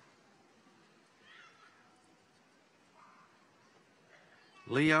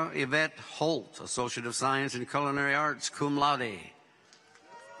 Leah Yvette Holt, Associate of Science in Culinary Arts, cum laude.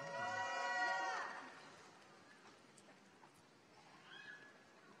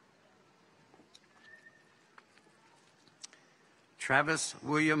 Travis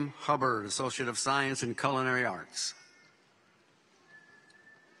William Hubbard, Associate of Science in Culinary Arts.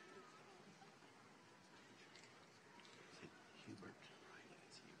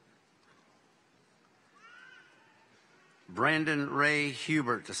 Brandon Ray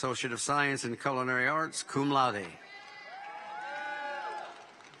Hubert, Associate of Science in Culinary Arts, cum laude.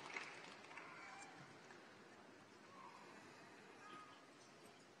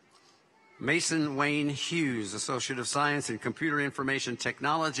 Mason Wayne Hughes, Associate of Science in Computer Information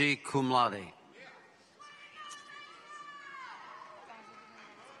Technology, cum laude.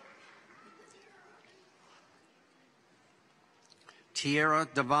 Tierra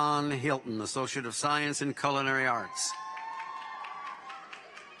Devon Hilton, Associate of Science in Culinary Arts.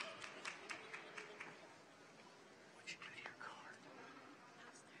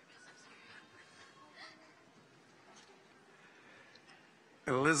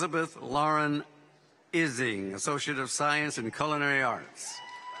 Elizabeth Lauren Ising, Associate of Science in Culinary Arts.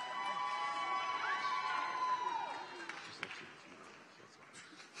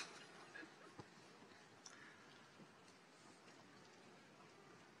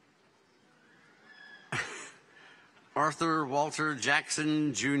 Arthur Walter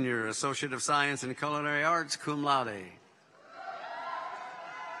Jackson, Jr., Associate of Science in Culinary Arts, cum laude.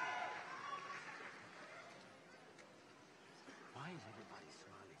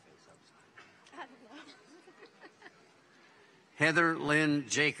 Heather Lynn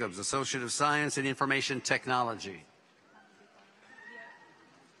Jacobs, Associate of Science in Information Technology.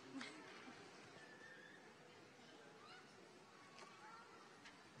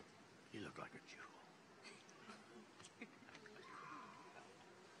 You look like a jewel.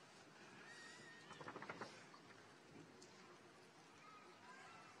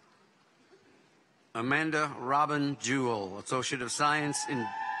 Amanda Robin Jewell, Associate of Science in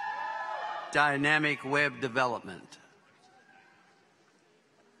Dynamic Web Development.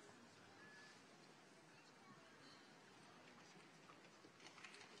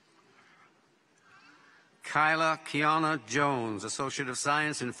 Kyla Kiana Jones, Associate of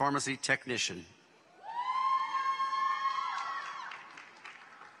Science in Pharmacy Technician.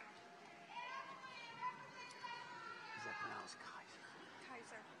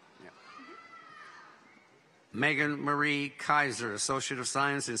 Megan Marie Kaiser, Associate of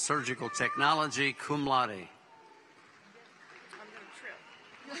Science in Surgical Technology, cum laude.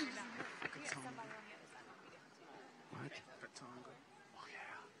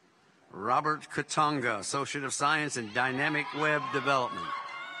 Robert Katonga, Associate of Science in Dynamic Web Development.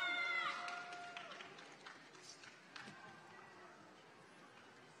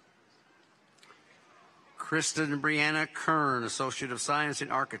 Kristen Brianna Kern, Associate of Science in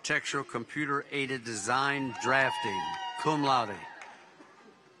Architectural Computer-Aided Design Drafting, cum laude.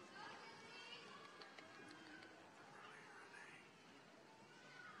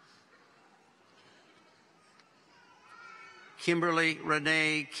 Kimberly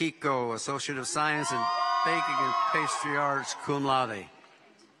Renee Kiko, Associate of Science in Baking and Pastry Arts, cum laude.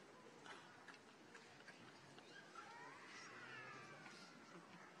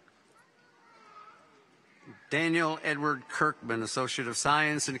 Daniel Edward Kirkman, Associate of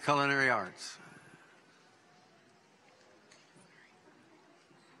Science in Culinary Arts.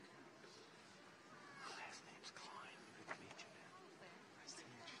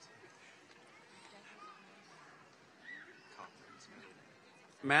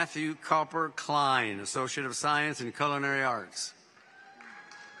 Matthew Copper Klein, Associate of Science in Culinary Arts.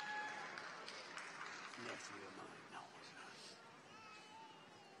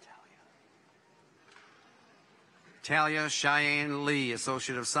 Talia Cheyenne Lee,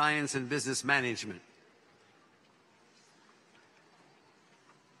 Associate of Science in Business Management.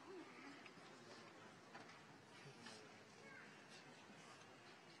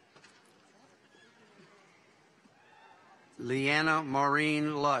 Leanna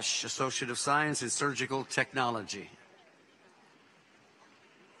Maureen Lush, Associate of Science in Surgical Technology.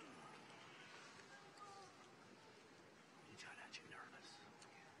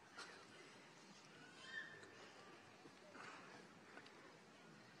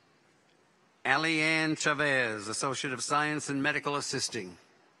 Alianne Chavez, Associate of Science in Medical Assisting.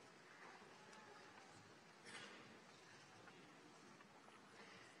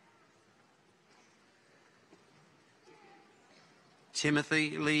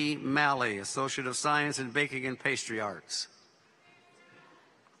 Timothy Lee Malley, Associate of Science in Baking and Pastry Arts.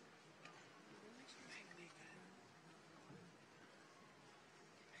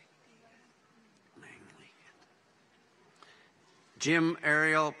 Jim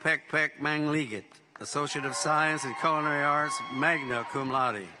Ariel Peck Peck Mangliget, Associate of Science in Culinary Arts, magna cum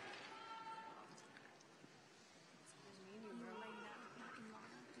laude.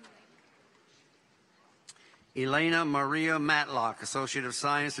 Elena Maria Matlock, Associate of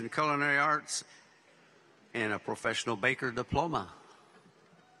Science in Culinary Arts, and a professional baker diploma.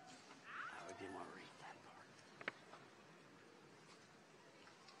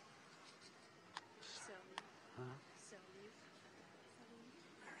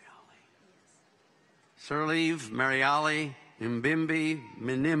 Sirleaf Mariali Mbimbi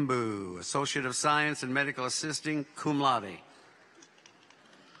Minimbu, Associate of Science in Medical Assisting, cum laude. She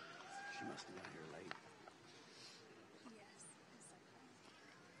must have got here late.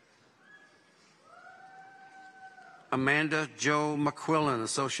 Amanda Jo McQuillan,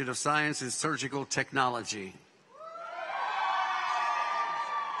 Associate of Science in Surgical Technology.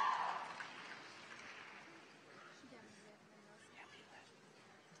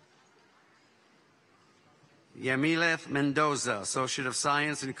 Yamileth Mendoza, Associate of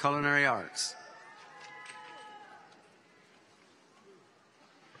Science in Culinary Arts.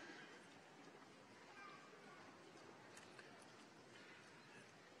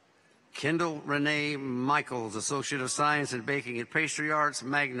 Kendall Renee Michaels, Associate of Science in Baking and Pastry Arts,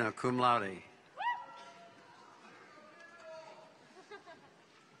 magna cum laude.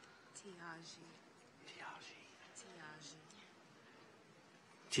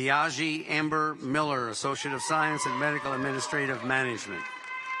 Tiaji Amber Miller, Associate of Science in Medical Administrative Management.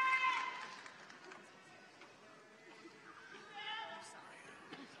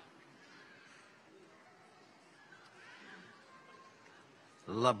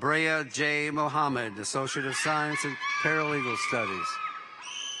 Labrea J. Mohammed, Associate of Science in Paralegal Studies.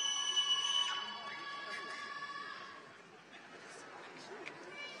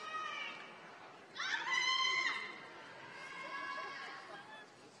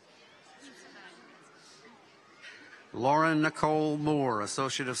 Lauren Nicole Moore,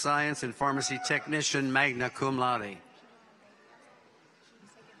 Associate of Science in Pharmacy Technician, magna cum laude.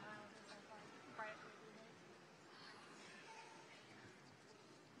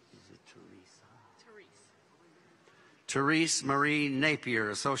 Therese Marie Napier,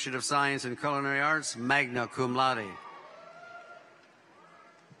 Associate of Science in Culinary Arts, magna cum laude.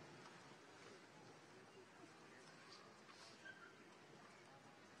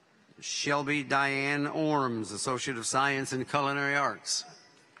 Shelby Diane Orms, Associate of Science in Culinary Arts.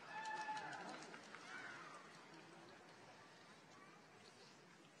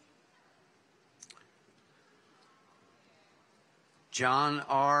 John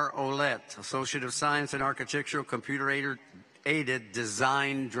R. Olette, Associate of Science in Architectural Computer-Aided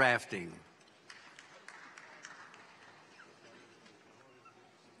Design Drafting.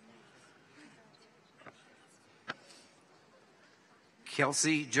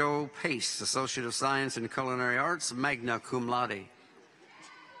 Kelsey Joe Pace, Associate of Science in Culinary Arts, magna cum laude.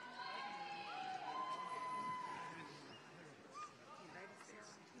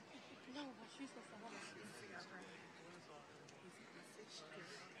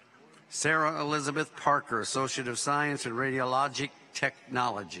 Sarah Elizabeth Parker, Associate of Science in Radiologic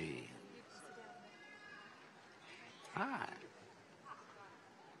Technology. Hi.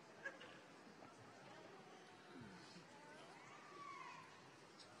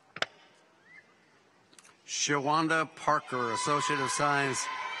 Shawanda Parker, Associate of Science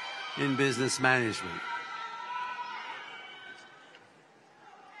in Business Management.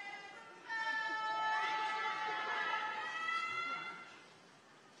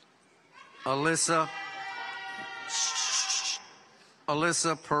 Alyssa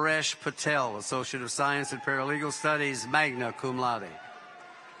Paresh Patel, Associate of Science in Paralegal Studies, magna cum laude.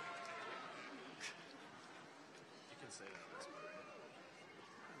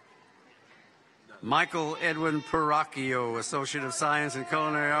 Michael Edwin Paracchio, Associate of Science in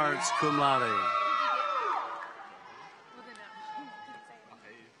Culinary Arts, cum laude.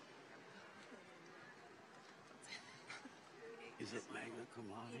 Is it magna cum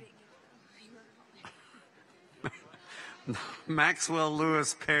laude? Maxwell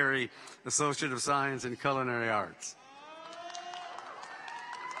Lewis Perry, Associate of Science in Culinary Arts.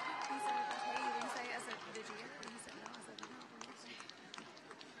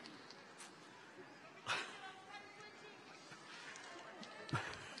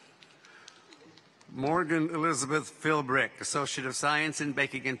 Morgan Elizabeth Philbrick, Associate of Science in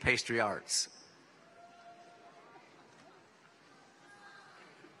Baking and Pastry Arts.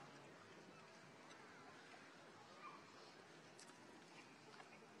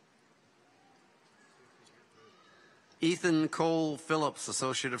 Ethan Cole Phillips,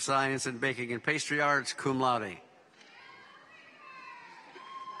 Associate of Science in Baking and Pastry Arts, cum laude.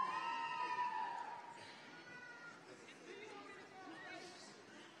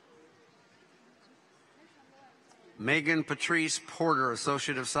 Megan Patrice Porter,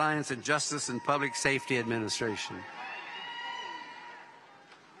 Associate of Science in Justice and Public Safety Administration.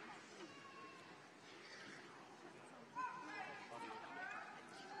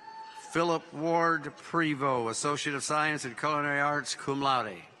 Philip Ward Prevost, Associate of Science in Culinary Arts, cum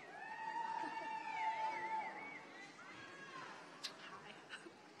laude.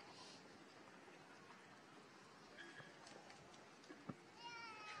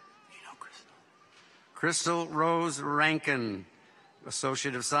 Crystal Rose Rankin,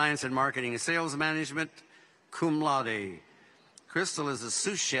 Associate of Science in Marketing and Sales Management, cum laude. Crystal is a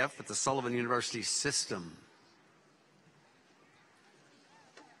sous chef at the Sullivan University System.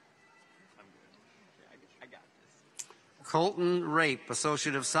 Colton Rape,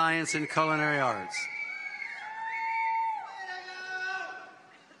 Associate of Science in Culinary Arts.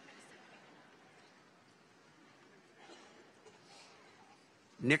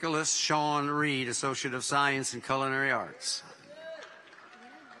 Nicholas Sean Reed, Associate of Science in Culinary Arts.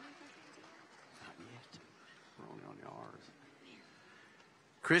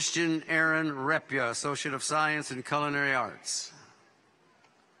 Christian Aaron Repia, Associate of Science in Culinary Arts.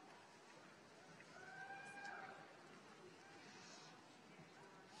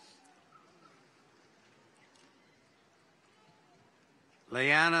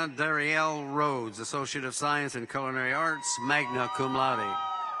 Leanna Darielle Rhodes, Associate of Science in Culinary Arts, magna cum laude.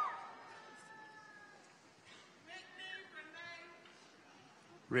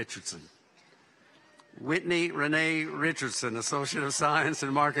 Richardson. Whitney Renee Richardson, Associate of Science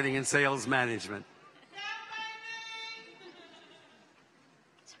in Marketing and Sales Management.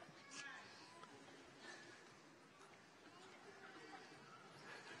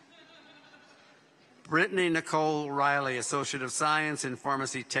 Brittany Nicole Riley, Associate of Science in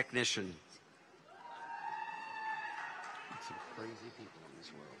Pharmacy Technician.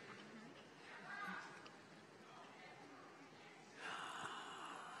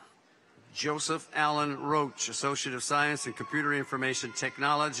 Joseph Allen Roach, Associate of Science in Computer Information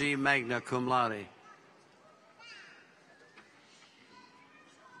Technology, magna cum laude.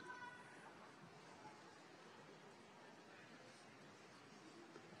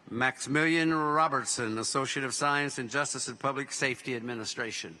 Maximilian Robertson, Associate of Science in Justice and Public Safety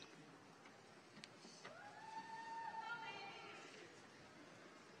Administration.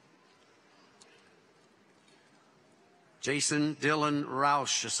 Jason Dylan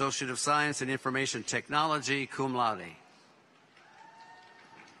Roush, Associate of Science in Information Technology, cum laude.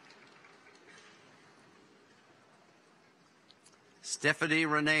 Stephanie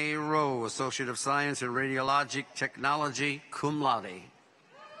Renee Rowe, Associate of Science in Radiologic Technology, cum laude.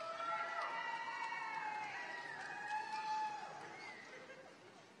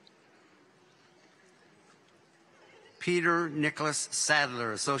 Peter Nicholas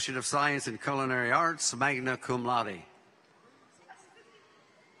Sadler, Associate of Science in Culinary Arts, magna cum laude.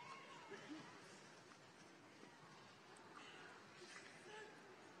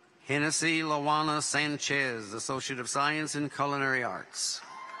 Hennessy Lawana Sanchez, Associate of Science in Culinary Arts.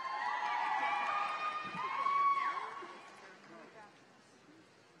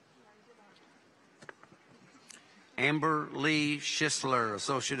 Amber Lee Schisler,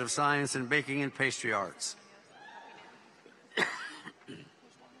 Associate of Science in Baking and Pastry Arts.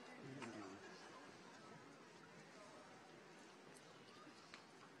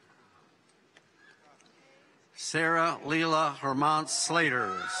 Sarah Leela Hermant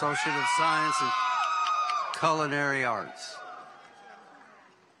Slater, Associate of Science in Culinary Arts.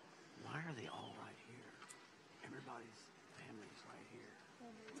 Why are they all right here? Everybody's family's right here.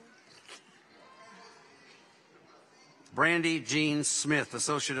 Brandy Jean Smith,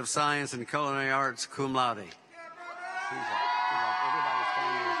 Associate of Science in Culinary Arts, cum laude. Everybody's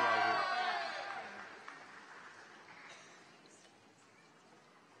family is right here.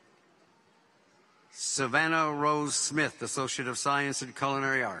 Savannah Rose Smith, Associate of Science in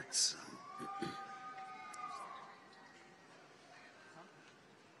Culinary Arts.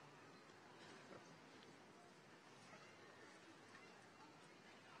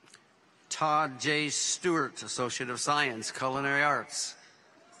 Todd J. Stewart, Associate of Science, Culinary Arts.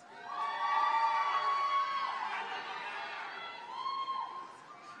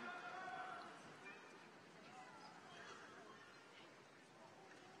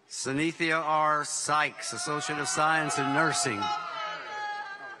 Sanithia R. Sykes, Associate of Science in Nursing.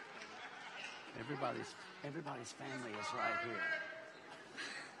 Everybody's family is right here.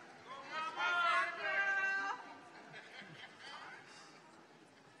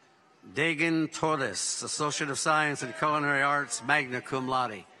 Dagan Torres, Associate of Science in Culinary Arts, magna cum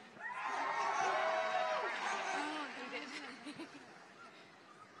laude.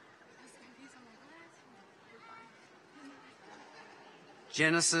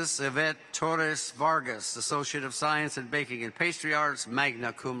 Genesis Yvette Torres Vargas, Associate of Science in Baking and Pastry Arts,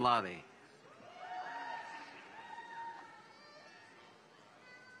 magna cum laude.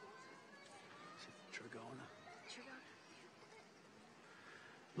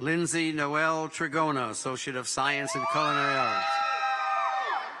 Lindsay Noel Trigona, Associate of Science in Culinary Arts.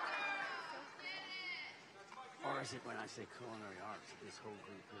 Or is it when I say culinary arts, this whole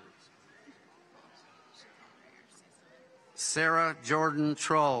group is? Sarah Jordan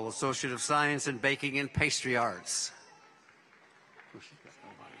Troll, Associate of Science in Baking and Pastry Arts. Oh, she's got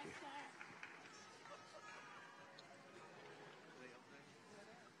nobody here.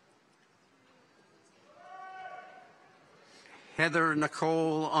 Heather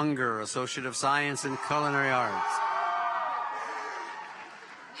Nicole Unger, Associate of Science in Culinary Arts.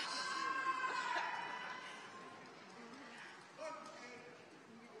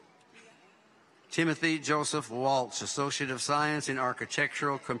 Timothy Joseph Walsh, Associate of Science in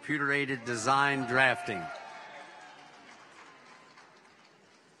Architectural Computer-Aided Design Drafting.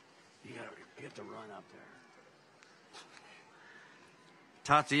 You have to run up there.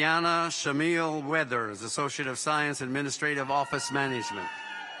 Tatiana Shamil Weathers, Associate of Science, Administrative Office Management.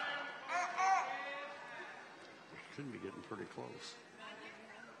 Shouldn't be getting pretty close.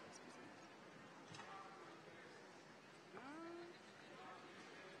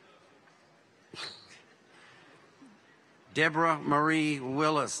 Deborah Marie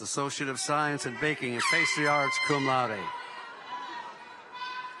Willis, Associate of Science in Baking and Pastry Arts, cum laude.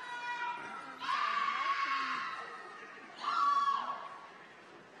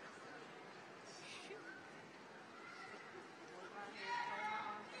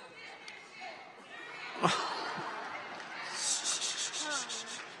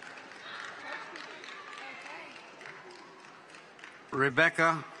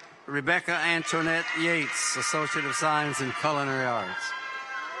 Rebecca Antoinette Yates, Associate of Science in Culinary Arts.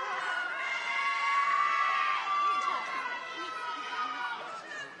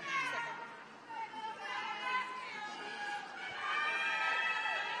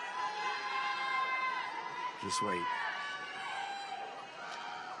 Just wait.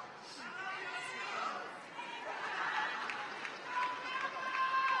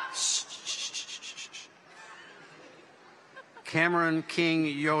 Cameron King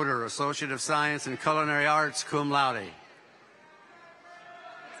Yoder, Associate of Science in Culinary Arts, cum laude.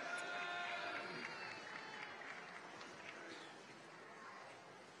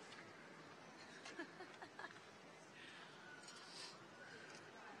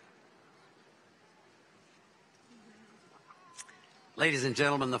 Ladies and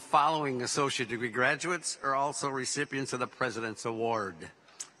gentlemen, the following associate degree graduates are also recipients of the President's Award.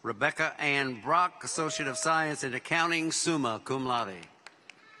 Rebecca Ann Brock, Associate of Science in Accounting, summa cum laude.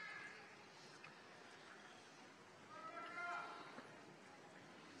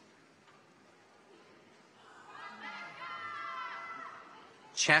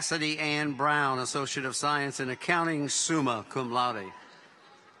 Chastity Ann Brown, Associate of Science in Accounting, summa cum laude.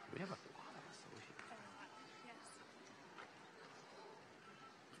 We have a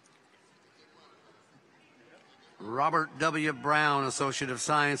Robert W. Brown, Associate of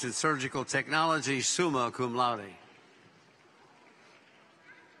Science in Surgical Technology, summa cum laude.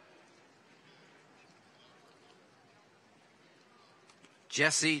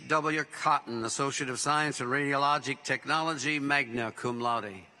 Jesse W. Cotton, Associate of Science in Radiologic Technology, magna cum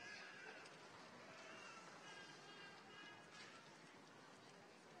laude.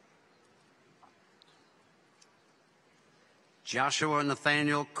 Joshua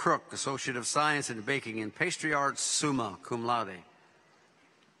Nathaniel Crook, Associate of Science in Baking and Pastry Arts, summa cum laude.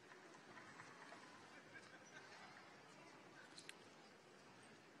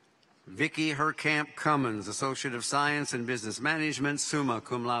 Vicki Herkamp Cummins, Associate of Science in Business Management, summa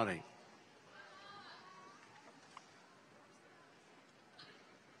cum laude.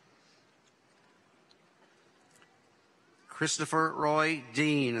 Christopher Roy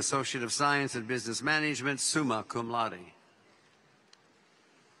Dean, Associate of Science in Business Management, summa cum laude.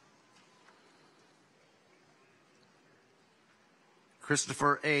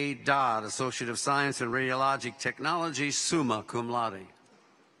 Christopher A. Dodd, Associate of Science in Radiologic Technology, summa cum laude.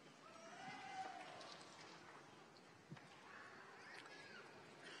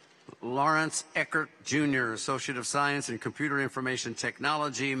 Lawrence Eckert, Jr., Associate of Science in Computer Information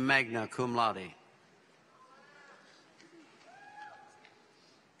Technology, magna cum laude.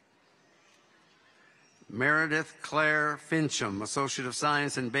 Meredith Claire Fincham, Associate of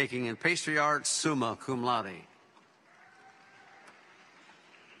Science in Baking and Pastry Arts, summa cum laude.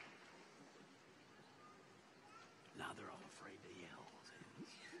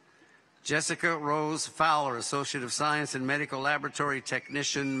 Jessica Rose Fowler, Associate of Science in Medical Laboratory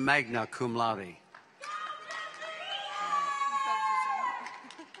Technician, magna cum laude.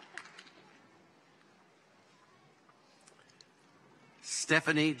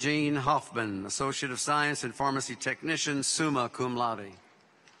 Stephanie Jean Hoffman, Associate of Science in Pharmacy Technician, summa cum laude.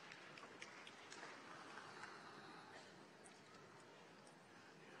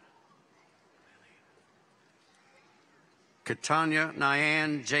 Katanya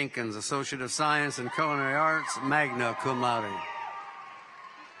Nyan Jenkins, Associate of Science in Culinary Arts, magna cum laude.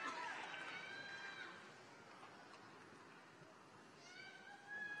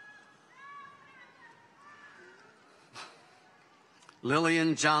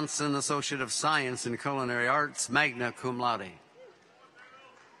 Lillian Johnson, Associate of Science in Culinary Arts, magna cum laude.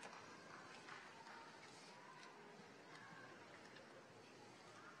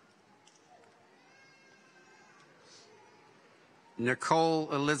 Nicole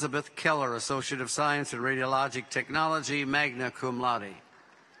Elizabeth Keller, Associate of Science in Radiologic Technology, magna cum laude.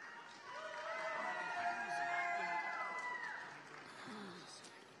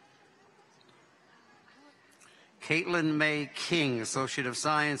 Caitlin May King, Associate of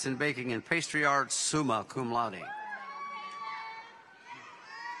Science in Baking and Pastry Arts, summa cum laude.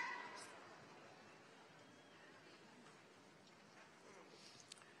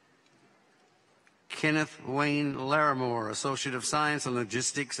 Kenneth Wayne Larimore, Associate of Science in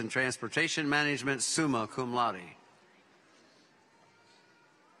Logistics and Transportation Management, summa cum laude.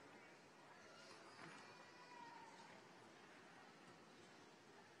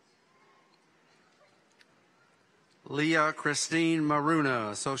 Leah Christine Maruna,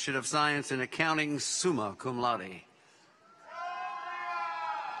 Associate of Science in Accounting, summa cum laude.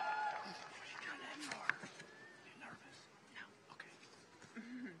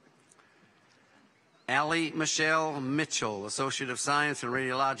 Allie Michelle Mitchell, Associate of Science in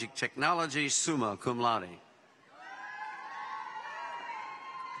Radiologic Technology, summa cum laude.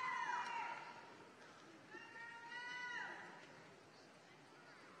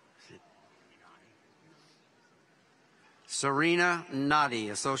 Serena Nadi,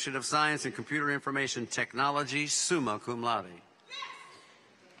 Associate of Science in Computer Information Technology, summa cum laude.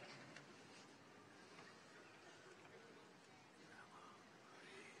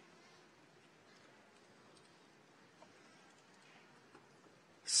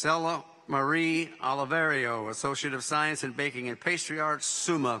 Stella Marie Oliverio, Associate of Science in Baking and Pastry Arts,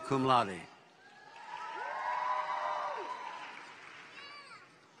 summa cum laude.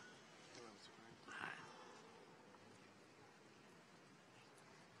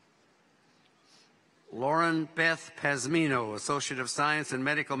 Lauren Beth Pazmino, Associate of Science in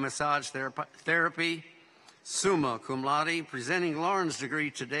Medical Massage Therapy, summa cum laude. Presenting Lauren's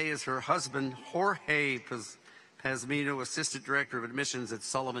degree today is her husband, Jorge Pazmino, Assistant Director of Admissions at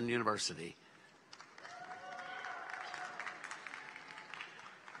Sullivan University.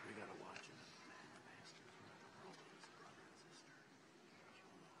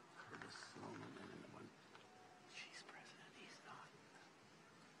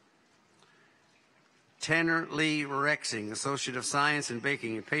 Tanner Lee Rexing, Associate of Science in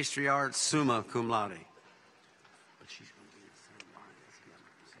Baking and Pastry Arts, summa cum laude.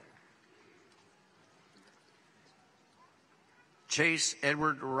 Chase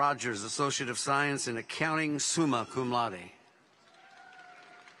Edward Rogers, Associate of Science in Accounting, summa cum laude.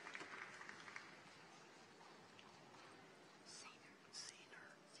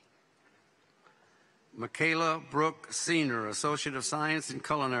 Michaela Brooke Senior, Associate of Science in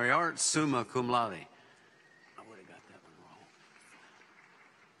Culinary Arts, summa cum laude. I would have got that one wrong.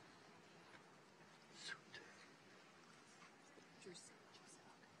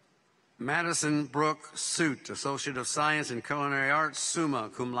 Madison Brooke Suit, Associate of Science in Culinary Arts, summa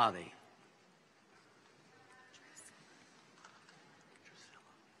cum laude.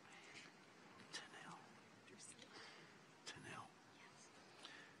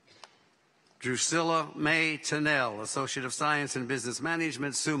 Drusilla May Tennell, Associate of Science in Business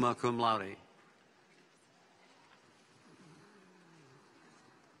Management, summa cum laude.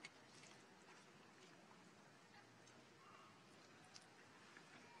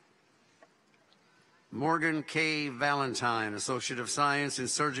 Morgan K. Valentine, Associate of Science in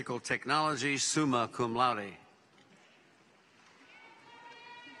Surgical Technology, summa cum laude.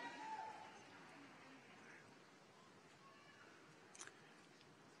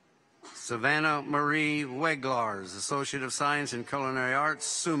 Savannah Marie Weglars, Associate of Science in Culinary Arts,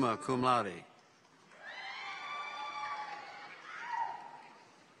 summa cum laude.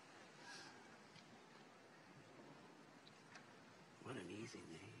 What an easy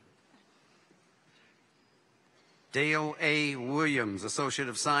name. Dale A. Williams, Associate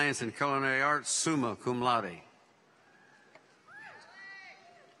of Science in Culinary Arts, summa cum laude.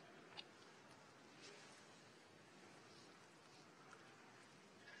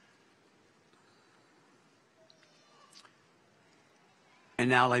 And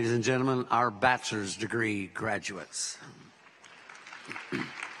now, ladies and gentlemen, our bachelor's degree graduates.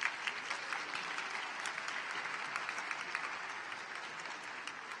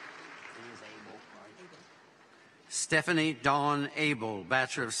 Stephanie Dawn Abel,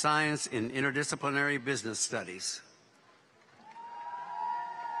 Bachelor of Science in Interdisciplinary Business Studies.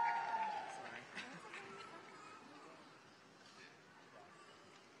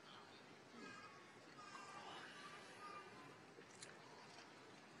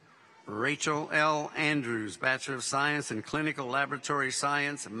 Rachel L. Andrews, Bachelor of Science in Clinical Laboratory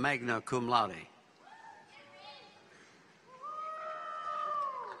Science, magna cum laude.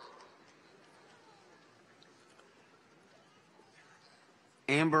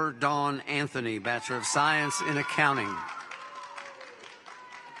 Amber Dawn Anthony, Bachelor of Science in Accounting.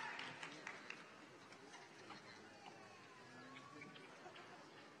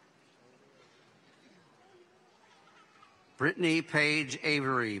 Brittany Page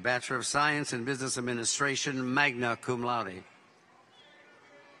Avery, Bachelor of Science in Business Administration, magna cum laude.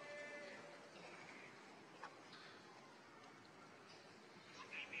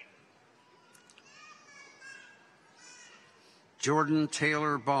 Jordan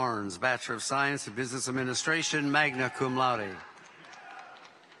Taylor Barnes, Bachelor of Science in Business Administration, magna cum laude.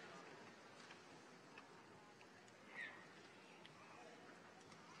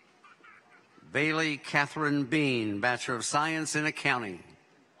 Bailey Catherine Bean, Bachelor of Science in Accounting.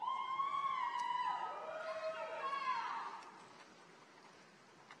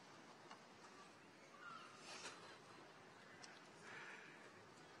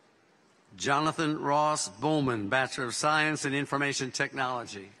 Jonathan Ross Bowman, Bachelor of Science in Information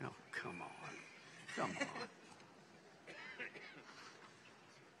Technology. Oh, come on. Come on.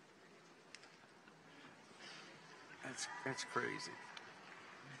 That's crazy.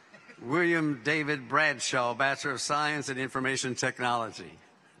 William David Bradshaw, Bachelor of Science in Information Technology.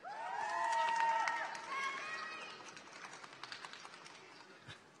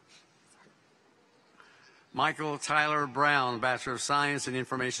 Michael Tyler Brown, Bachelor of Science in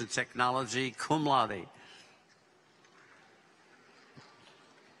Information Technology, cum laude.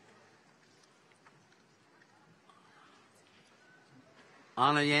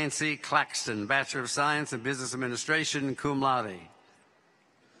 Anna Yancey Claxton, Bachelor of Science in Business Administration, cum laude. I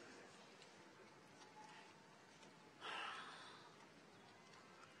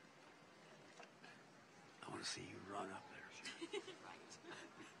want to see you run up there.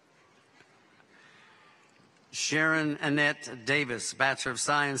 Sharon Annette Davis, Bachelor of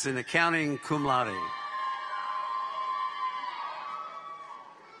Science in Accounting, cum laude.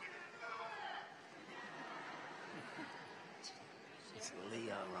 It's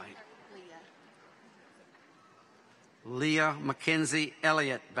Leah, right? Leah Mackenzie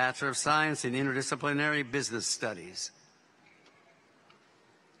Elliott, Bachelor of Science in Interdisciplinary Business Studies.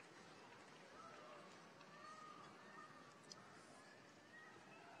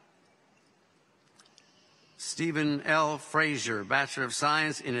 Stephen L. Frazier, Bachelor of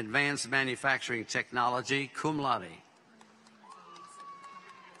Science in Advanced Manufacturing Technology, cum laude.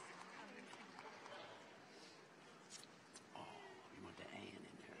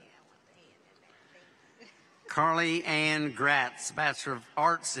 Carly Ann Gratz, Bachelor of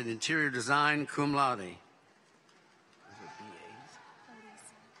Arts in Interior Design, cum laude.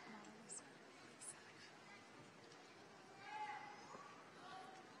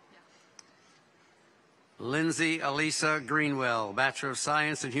 Lindsay Alisa Greenwell, Bachelor of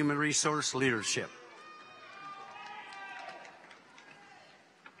Science in Human Resource Leadership.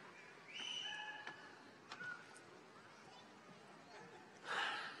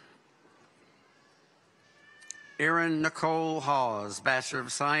 Erin Nicole Hawes, Bachelor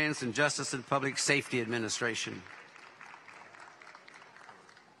of Science in Justice and Public Safety Administration.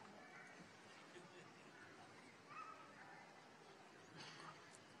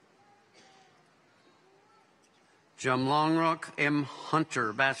 Jamlongrok M.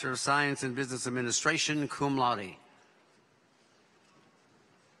 Hunter, Bachelor of Science in Business Administration, cum laude.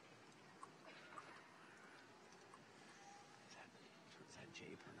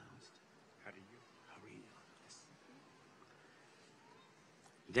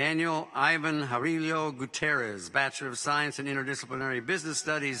 Daniel Ivan Jarillo Gutierrez, Bachelor of Science in Interdisciplinary Business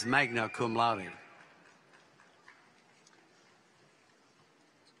Studies, magna cum laude.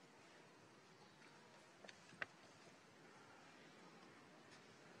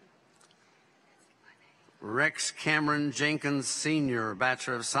 Rex Cameron Jenkins Sr.,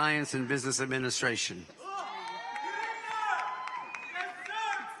 Bachelor of Science in Business Administration.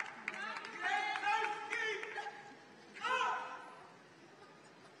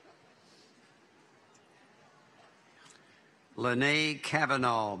 Lene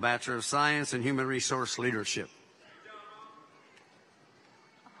Cavanaugh, Bachelor of Science in Human Resource Leadership.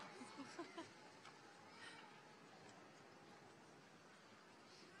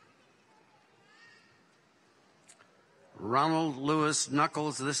 Ronald Lewis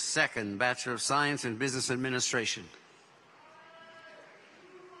Knuckles II, Bachelor of Science in Business Administration.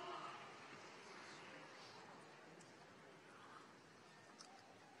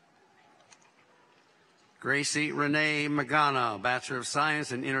 Gracie Renee Magana, Bachelor of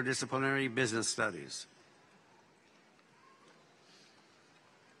Science in Interdisciplinary Business Studies.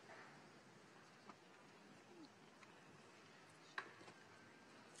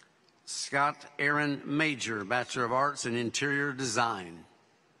 Scott Aaron Major, Bachelor of Arts in Interior Design.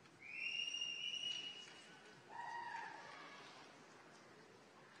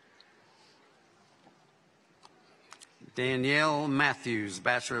 Danielle Matthews,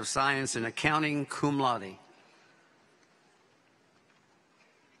 Bachelor of Science in Accounting, cum laude.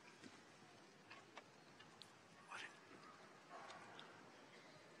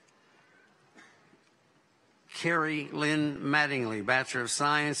 Carrie Lynn Mattingly, Bachelor of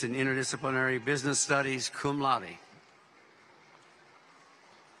Science in Interdisciplinary Business Studies, cum laude.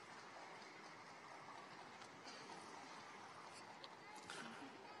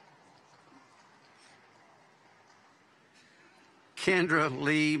 Kendra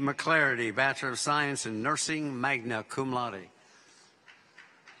Lee McClarity, Bachelor of Science in Nursing, magna cum laude. What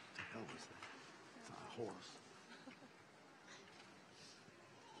the hell was that? It's not a horse.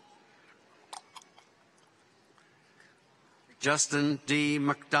 Justin D.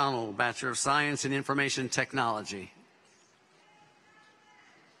 McDonald, Bachelor of Science in Information Technology.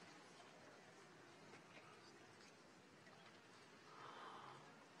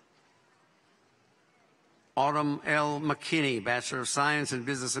 Autumn L. McKinney, Bachelor of Science in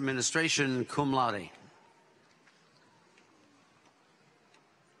Business Administration, cum laude.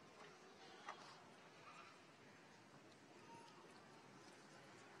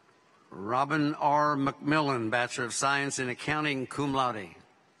 Robin R. McMillan, Bachelor of Science in Accounting, cum laude.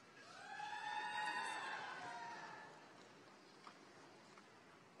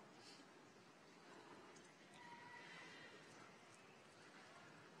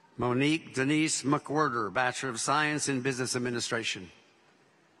 Monique Denise McWhirter, Bachelor of Science in Business Administration.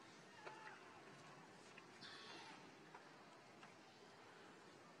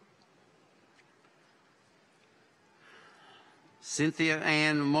 Cynthia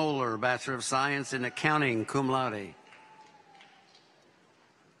Ann Moeller, Bachelor of Science in Accounting, cum laude.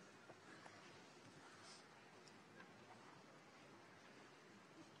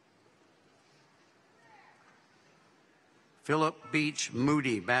 Philip Beach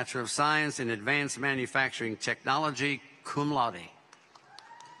Moody, Bachelor of Science in Advanced Manufacturing Technology, cum laude.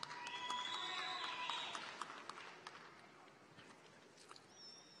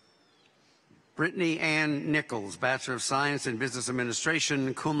 Brittany Ann Nichols, Bachelor of Science in Business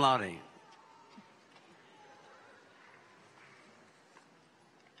Administration, cum laude.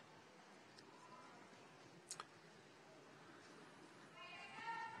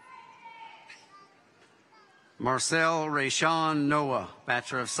 Marcel Rayshawn Noah,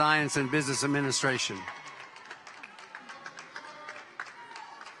 Bachelor of Science in Business Administration.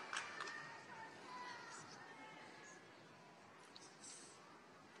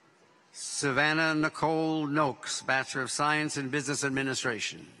 Savannah Nicole Noakes, Bachelor of Science in Business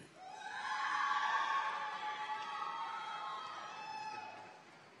Administration.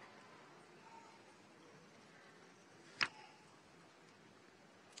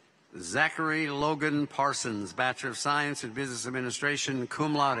 Zachary Logan Parsons, Bachelor of Science in Business Administration,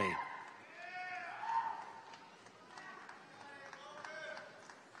 cum laude.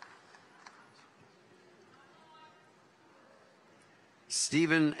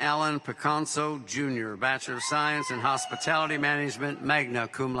 Stephen Allen Piconso, Jr., Bachelor of Science in Hospitality Management, magna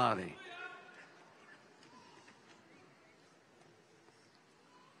cum laude.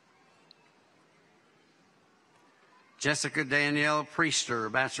 Jessica Danielle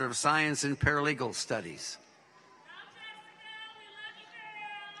Priester, Bachelor of Science in Paralegal Studies.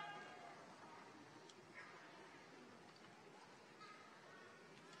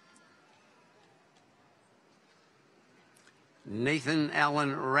 Nathan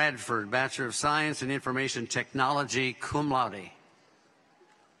Allen Radford, Bachelor of Science in Information Technology, cum laude.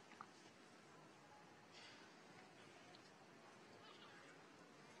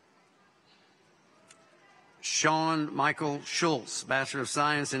 Sean Michael Schultz, Bachelor of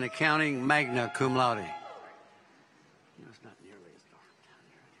Science in Accounting, magna cum laude. It's not nearly as dark down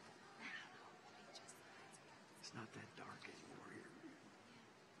here anymore. It's not that dark anymore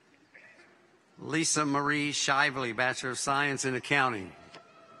here. Lisa Marie Shively, Bachelor of Science in Accounting.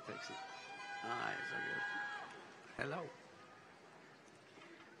 Fix it. Nice, I guess. Hello.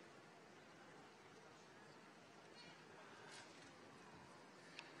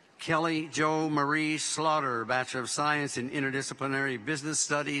 Kelly Jo Marie Slaughter, Bachelor of Science in Interdisciplinary Business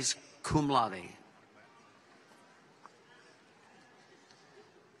Studies, cum laude.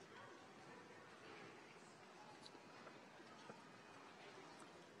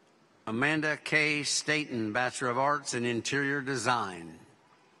 Amanda K. Staten, Bachelor of Arts in Interior Design.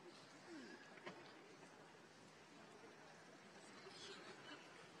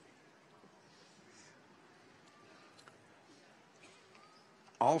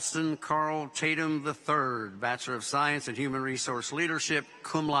 Alston Carl Tatum III, Bachelor of Science in Human Resource Leadership,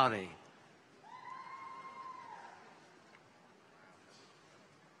 cum laude.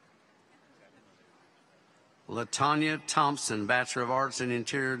 LaTanya Thompson, Bachelor of Arts in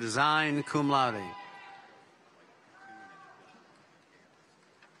Interior Design, cum laude.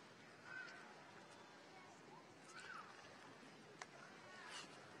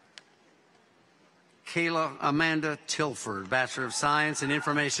 Kayla Amanda Tilford, Bachelor of Science in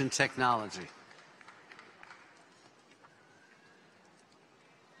Information Technology.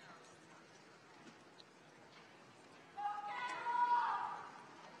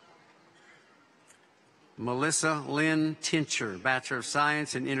 Melissa Lynn Tincher, Bachelor of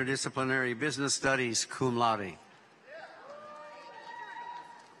Science in Interdisciplinary Business Studies, cum laude.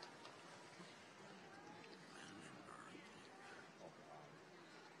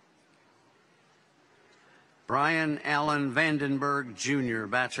 Brian Allen Vandenberg, Jr.,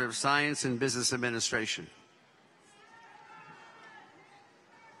 Bachelor of Science in Business Administration.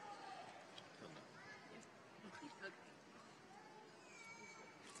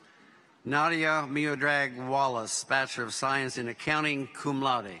 Nadia Miodrag Wallace, Bachelor of Science in Accounting, cum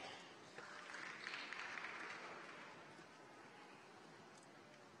laude.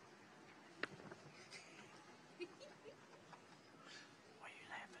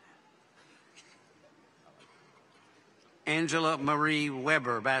 Angela Marie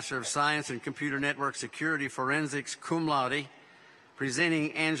Weber, Bachelor of Science in Computer Network Security Forensics, cum laude.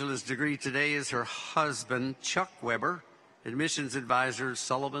 Presenting Angela's degree today is her husband, Chuck Weber, Admissions Advisor,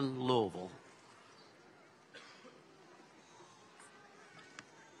 Sullivan, Louisville.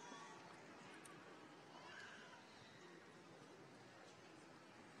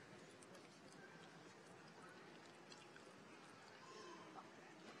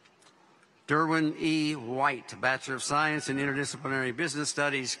 Derwin E. White, Bachelor of Science in Interdisciplinary Business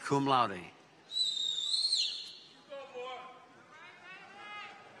Studies, cum laude.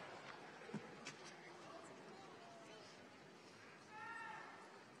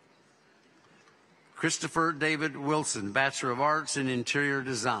 Christopher David Wilson, Bachelor of Arts in Interior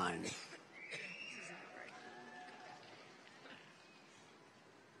Design.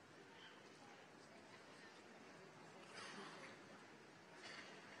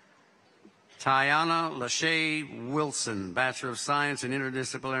 Tiana Lachey Wilson, Bachelor of Science in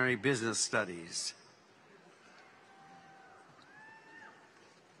Interdisciplinary Business Studies.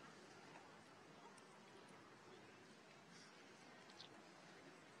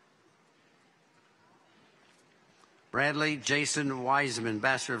 Bradley Jason Wiseman,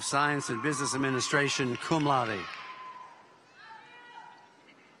 Bachelor of Science in Business Administration, cum laude.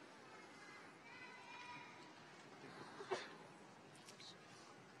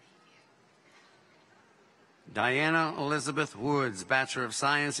 Diana Elizabeth Woods, Bachelor of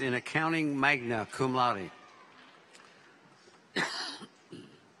Science in Accounting, magna cum laude.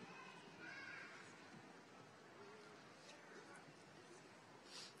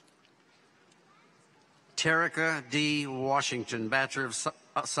 Terica D. Washington, Bachelor of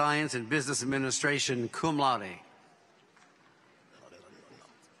Science in Business Administration, cum laude.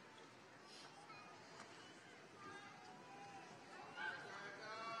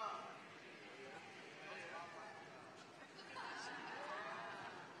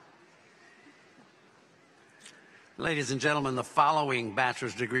 Ladies and gentlemen, the following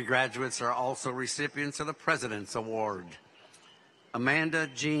bachelor's degree graduates are also recipients of the President's Award. Amanda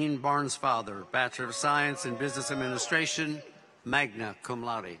Jean Barnesfather, Bachelor of Science in Business Administration, magna cum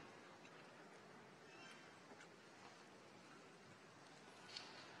laude.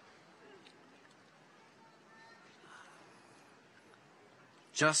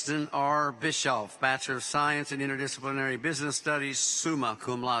 Justin R. Bischoff, Bachelor of Science in Interdisciplinary Business Studies, summa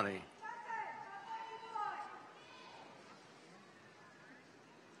cum laude.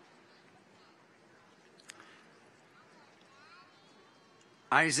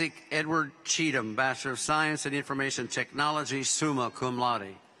 Isaac Edward Cheatham, Bachelor of Science in Information Technology, summa cum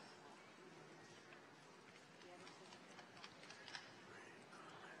laude.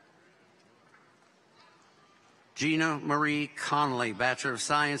 Gina Marie Connolly, Bachelor of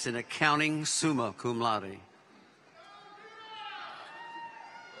Science in Accounting, summa cum laude.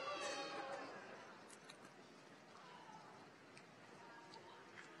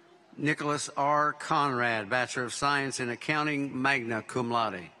 Nicholas R. Conrad, Bachelor of Science in Accounting, magna cum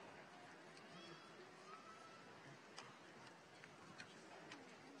laude.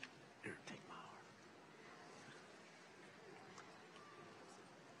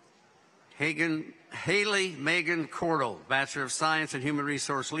 Haley Megan Cordell, Bachelor of Science in Human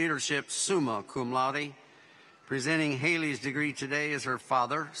Resource Leadership, summa cum laude. Presenting Haley's degree today is her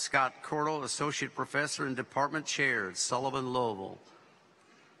father, Scott Cordell, Associate Professor and Department Chair at Sullivan, Louisville.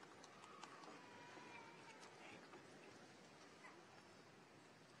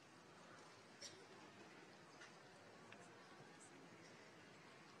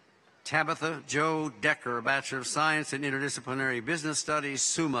 Tabitha Jo Decker, Bachelor of Science in Interdisciplinary Business Studies,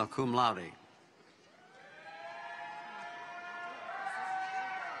 summa cum laude.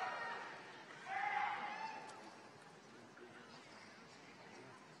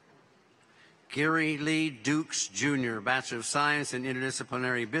 Gary Lee Dukes, Jr., Bachelor of Science in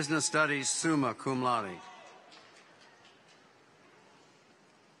Interdisciplinary Business Studies, summa cum laude.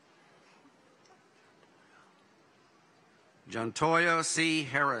 Jontoya C.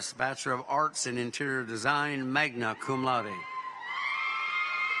 Harris, Bachelor of Arts in Interior Design, magna cum laude.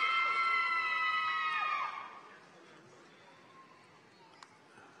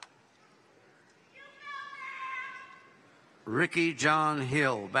 Ricky John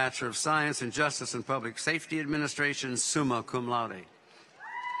Hill, Bachelor of Science in Justice and Public Safety Administration, summa cum laude.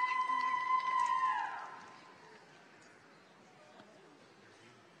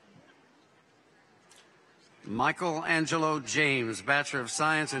 Michael Angelo James, Bachelor of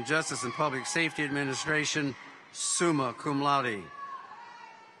Science in Justice and Public Safety Administration, summa cum laude.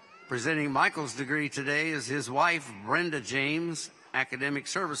 Presenting Michael's degree today is his wife, Brenda James, Academic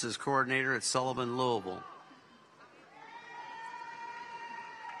Services Coordinator at Sullivan, Louisville.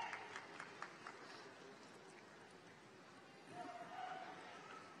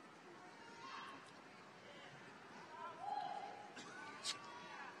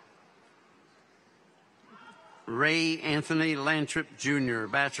 Ray Anthony Lantrip, Jr.,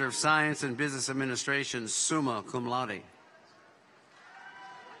 Bachelor of Science in Business Administration, summa cum laude.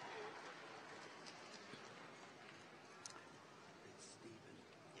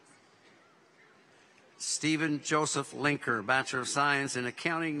 Stephen Joseph Linker, Bachelor of Science in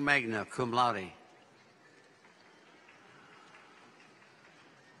Accounting, magna cum laude.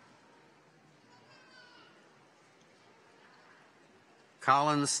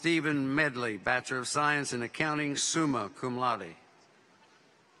 Colin Stephen Medley, Bachelor of Science in Accounting, summa cum laude.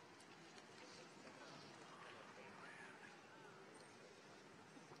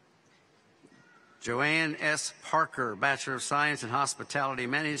 Joanne S. Parker, Bachelor of Science in Hospitality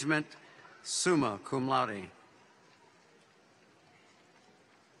Management, summa cum laude.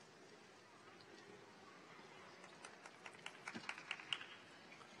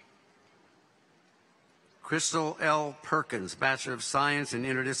 Crystal L. Perkins, Bachelor of Science in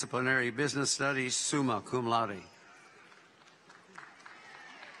Interdisciplinary Business Studies, summa cum laude.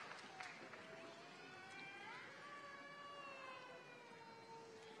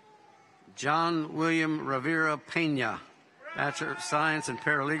 John William Rivera Pena, Bachelor of Science in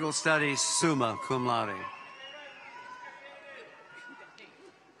Paralegal Studies, summa cum laude.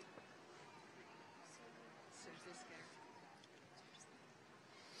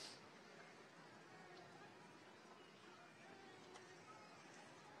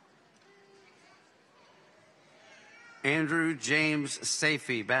 Andrew James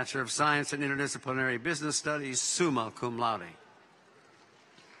Safey, Bachelor of Science in Interdisciplinary Business Studies, summa cum laude.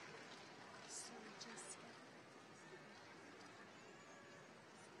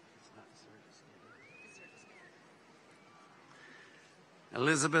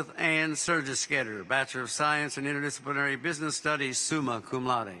 Elizabeth Ann Surgisketter, Bachelor of Science in Interdisciplinary Business Studies, summa cum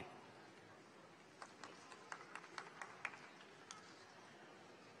laude.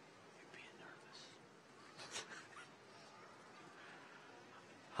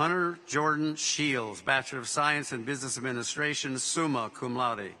 Hunter Jordan Shields, Bachelor of Science in Business Administration, summa cum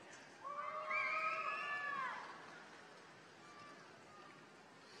laude.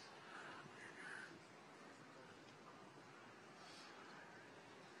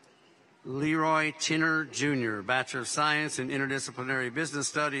 Leroy Tinner, Jr., Bachelor of Science in Interdisciplinary Business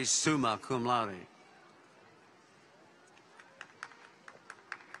Studies, summa cum laude.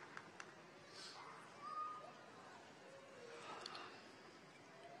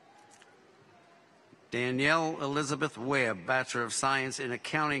 Danielle Elizabeth Webb, Bachelor of Science in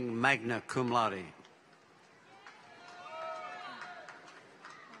Accounting, magna cum laude.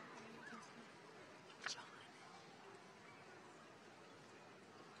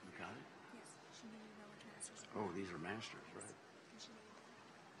 Oh, these are masters, right?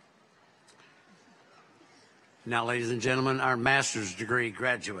 Now, ladies and gentlemen, our master's degree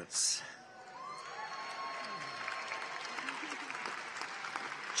graduates.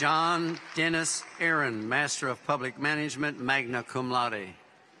 John Dennis Aaron, Master of Public Management, magna cum laude.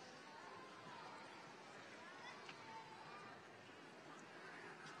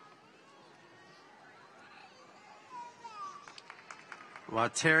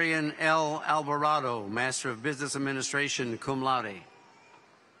 Watarian L. Alvarado, Master of Business Administration, cum laude.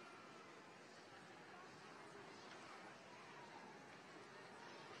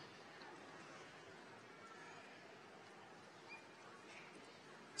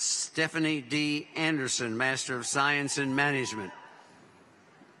 Stephanie D. Anderson, Master of Science in Management.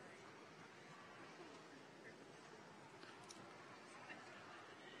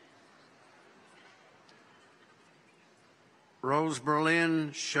 Rose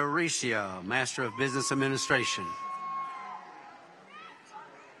Berlin Sharicia, Master of Business Administration.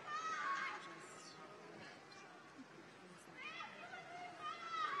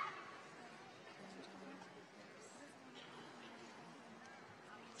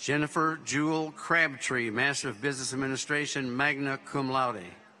 Jennifer Jewel Crabtree, Master of Business Administration, magna cum laude.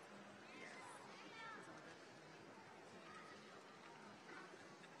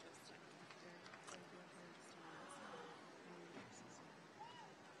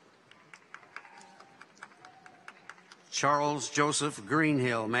 Charles Joseph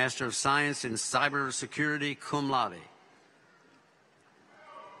Greenhill, Master of Science in Cybersecurity, cum laude.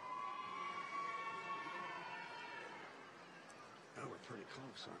 pretty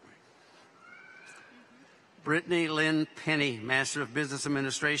close, aren't we? Brittany Lynn Penny, Master of Business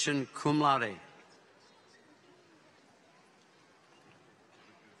Administration, cum laude.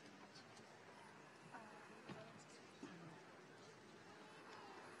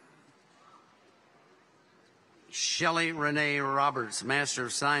 Shelley Renee Roberts, Master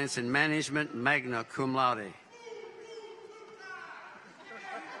of Science in Management, magna cum laude.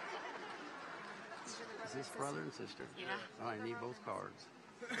 Is this brother and sister? Yeah. Oh, I need both cards.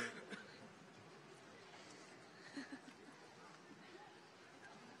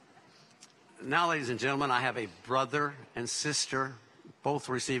 Now, ladies and gentlemen, I have a brother and sister, both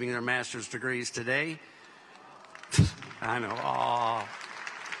receiving their master's degrees today. I know. Aww.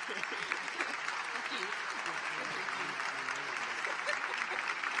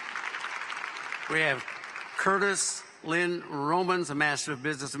 We have Curtis Lynn Romans, a Master of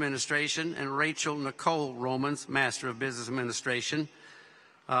Business Administration, and Rachel Nicole Romans, Master of Business Administration.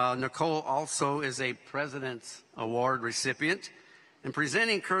 Nicole also is a President's Award recipient. And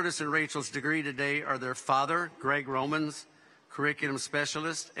presenting Curtis and Rachel's degree today are their father, Greg Romans, curriculum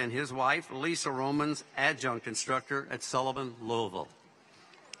specialist, and his wife, Lisa Romans, adjunct instructor at Sullivan, Louisville.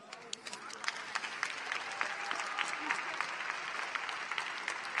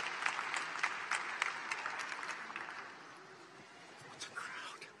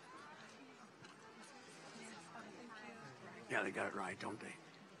 Yeah, they got it right, don't they?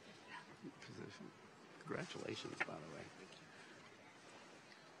 Position. Congratulations, by the way.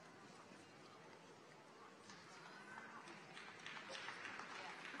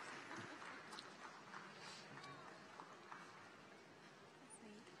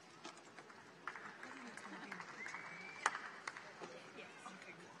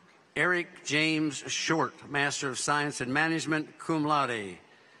 Eric James Short, Master of Science in Management, cum laude.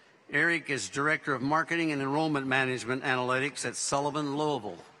 Eric is Director of Marketing and Enrollment Management Analytics at Sullivan,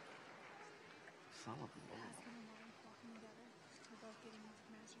 Louisville.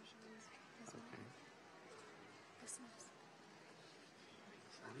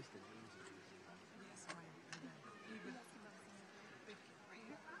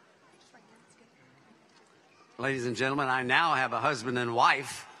 Ladies and gentlemen, I now have a husband and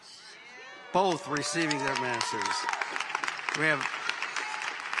wife, both receiving their masters. We have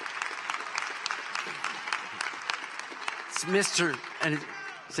it's Mr. and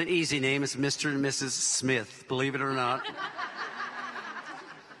it's an easy name. It's Mr. and Mrs. Smith, believe it or not.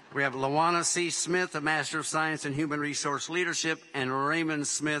 We have Lawana C. Smith, a Master of Science in Human Resource Leadership, and Raymond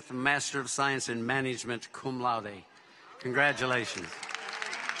Smith, Master of Science in Management, cum laude. Congratulations.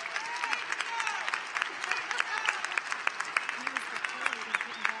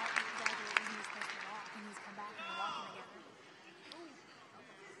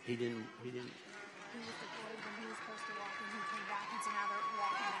 He didn't. He was deployed when he was supposed to walk, and he came back, and so now they're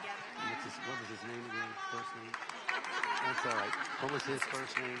walking together. What was his name again? First name? That's all right. What was his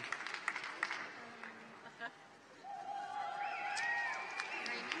first name?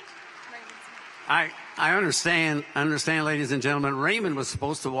 I understand, ladies and gentlemen. Raymond was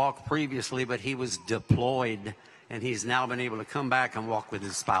supposed to walk previously, but he was deployed, and he's now been able to come back and walk with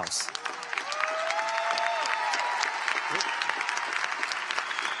his spouse.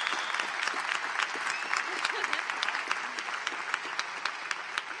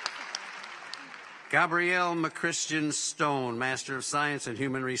 Gabrielle McChristian Stone, Master of Science in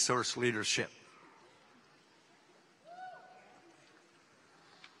Human Resource Leadership.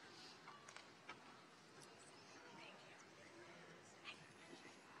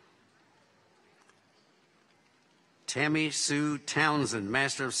 Tammy Sue Townsend,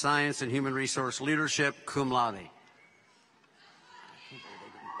 Master of Science in Human Resource Leadership, cum laude. We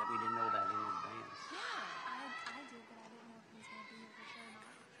didn't know that in advance. Yeah, I did, but I didn't know if he was going to be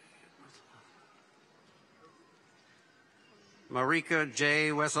here for sure or not. Marika J.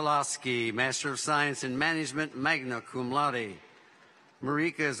 Wesolowski, Master of Science in Management, magna cum laude.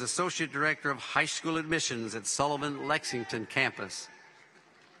 Marika is Associate Director of High School Admissions at Sullivan Lexington campus.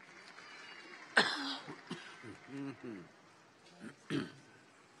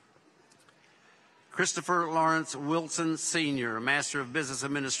 Christopher Lawrence Wilson, Sr., Master of Business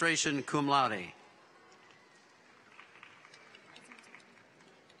Administration, cum laude.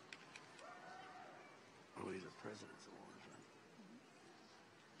 Oh, these are President's Awards, right?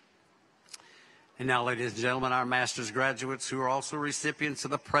 And now, ladies and gentlemen, our master's graduates who are also recipients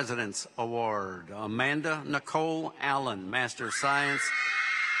of the President's Award. Amanda Nicole Allen, Master of Science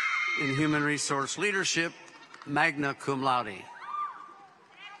in Human Resource Leadership, magna cum laude.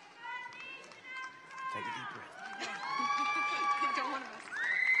 Take a deep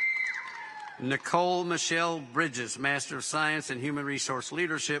breath. Nicole Michelle Bridges, Master of Science in Human Resource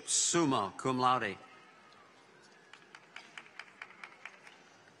Leadership, summa cum laude.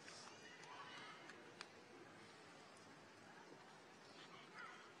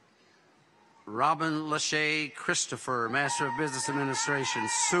 Robin Lachey Christopher, Master of Business Administration,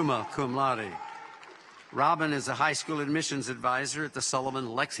 summa cum laude. Robin is a high school admissions advisor at the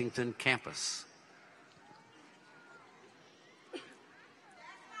Sullivan Lexington campus.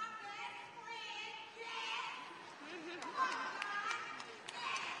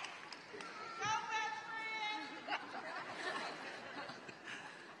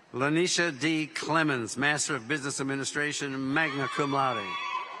 Lanisha D. Clemens, Master of Business Administration, magna cum laude.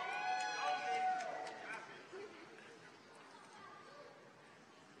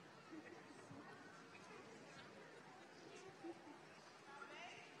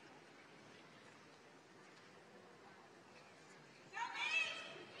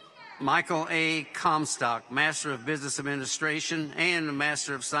 Michael A. Comstock, Master of Business Administration and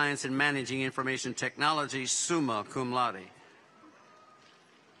Master of Science in Managing Information Technology, summa cum laude.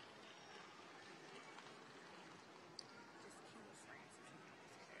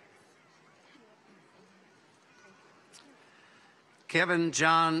 Kevin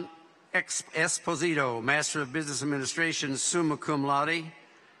John Esposito, Master of Business Administration, summa cum laude.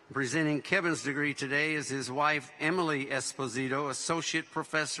 Presenting Kevin's degree today is his wife, Emily Esposito, Associate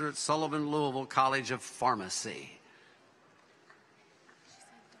Professor at Sullivan Louisville College of Pharmacy.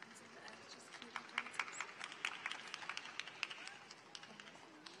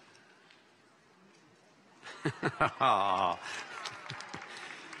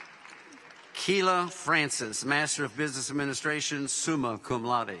 Keela Francis, Master of Business Administration, summa cum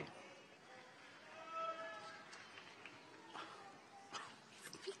laude.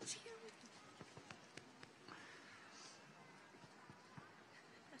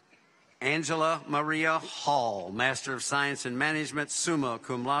 Angela Maria Hall, Master of Science in Management, summa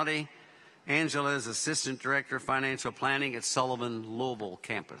cum laude. Angela is Assistant Director of Financial Planning at Sullivan Louisville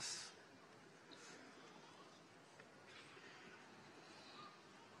campus.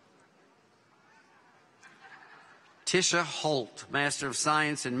 Tisha Holt, Master of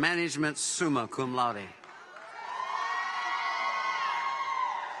Science in Management, summa cum laude.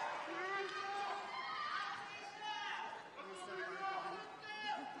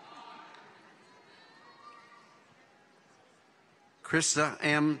 Krista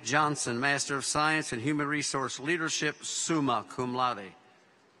M. Johnson, Master of Science in Human Resource Leadership, summa cum laude.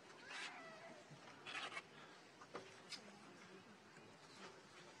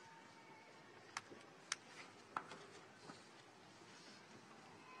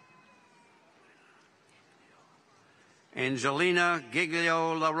 Angelina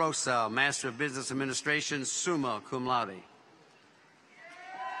Giglio La Rosa, Master of Business Administration, summa cum laude.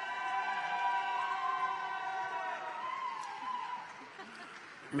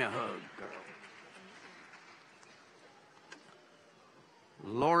 Give me a hug, girl.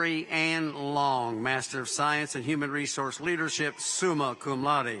 Lori Ann Long, Master of Science in Human Resource Leadership, summa cum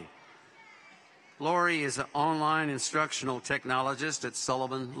laude. Lori is an online instructional technologist at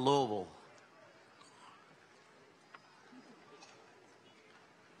Sullivan Louisville.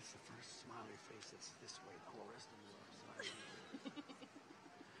 It's the first smiley face that's this way. The rest of them are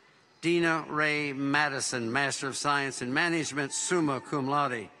Dina Ray Madison, Master of Science in Management, summa cum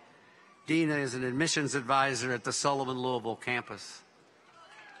laude. Dina is an admissions advisor at the Sullivan Louisville campus.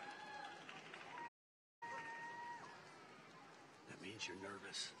 That means you're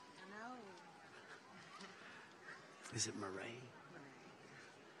nervous. No. Is it Murray?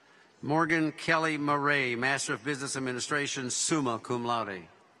 Morgan Kelly Murray, Master of Business Administration, summa cum laude.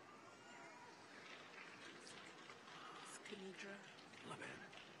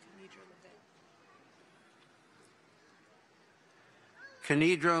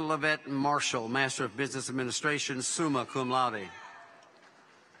 Kenedra Levette Marshall, Master of Business Administration, summa cum laude.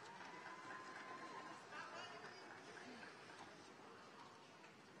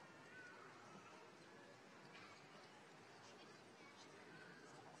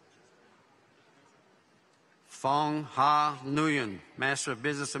 Fong Ha Nguyen, Master of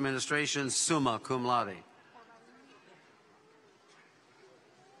Business Administration, summa cum laude.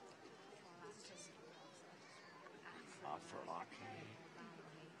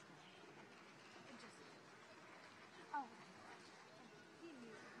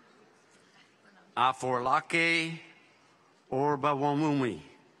 Aforlake Orbawamumi.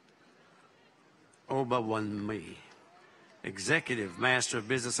 Executive Master of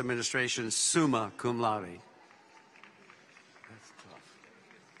Business Administration, summa cum laude. That's tough.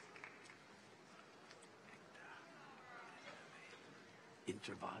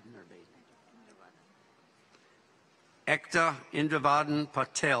 Intervaden or baby? Ekta Indravadan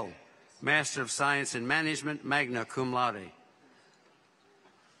Patel, Master of Science in Management, magna cum laude.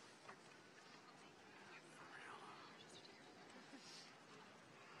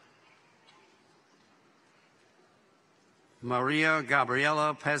 Maria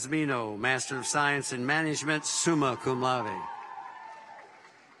Gabriela Pazmino, Master of Science in Management, summa cum laude.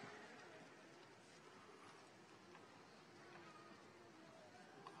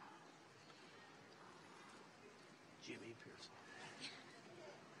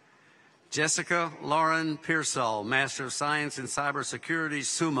 Jessica Lauren Pearsall, Master of Science in Cybersecurity,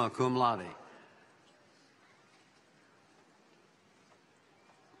 summa cum laude.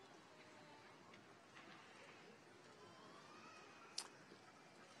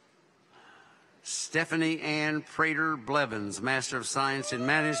 Stephanie Ann Prater Blevins, Master of Science in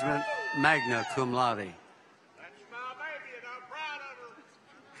Management, magna cum laude. That's my baby, and I'm proud of her.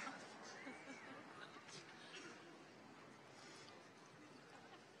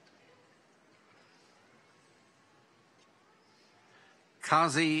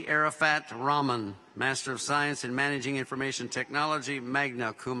 Kazi Arafat Rahman, Master of Science in Managing Information Technology,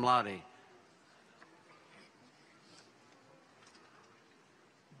 magna cum laude.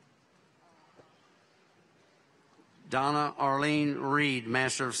 Donna Arlene Reed,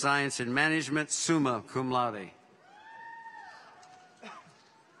 Master of Science in Management, summa cum laude.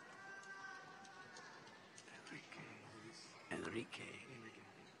 Enrique.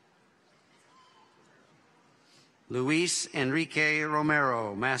 Luis Enrique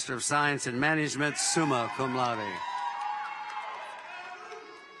Romero, Master of Science in Management, summa cum laude.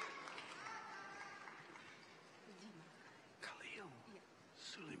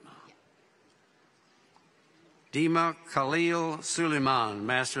 Dima Khalil Suleiman,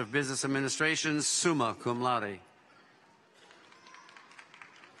 Master of Business Administration, summa cum laude.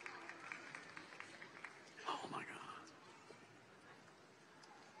 Oh my God.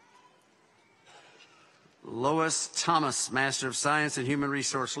 Lois Thomas, Master of Science in Human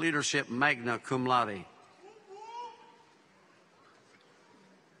Resource Leadership, magna cum laude.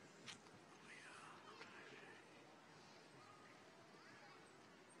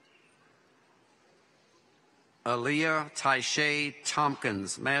 Aaliyah Taishay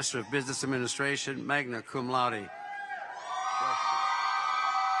Tompkins, Master of Business Administration, magna cum laude.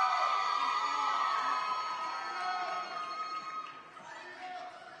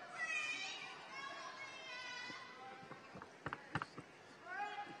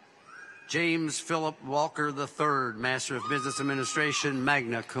 James Philip Walker III, Master of Business Administration,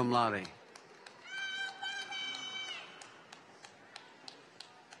 magna cum laude.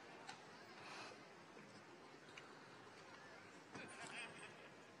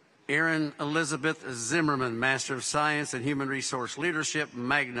 Erin Elizabeth Zimmerman, Master of Science in Human Resource Leadership,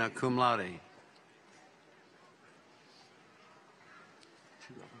 magna cum laude.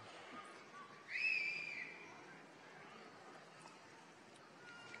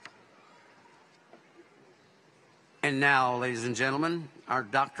 And now, ladies and gentlemen, our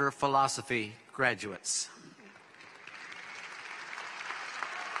Doctor of Philosophy graduates.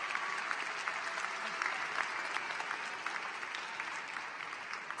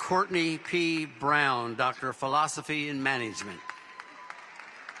 Courtney P. Brown, Doctor of Philosophy in Management.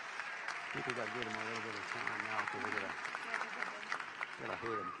 I think we got to give him a little bit of time now because we're going to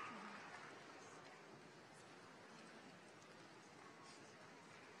hit him.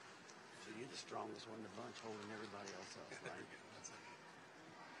 So you're the strongest one in the bunch, holding everybody else up, right? I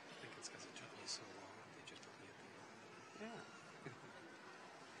think it's because it took me so long. They just took me at the end. Yeah.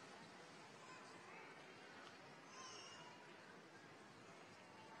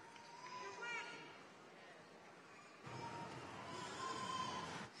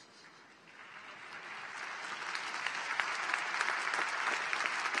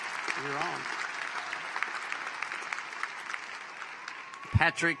 You're on.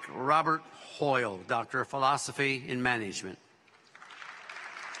 Patrick Robert Hoyle, Doctor of Philosophy in Management.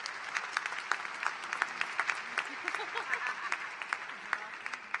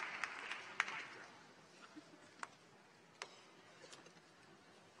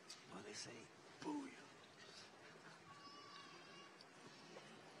 What do they say? Booyah.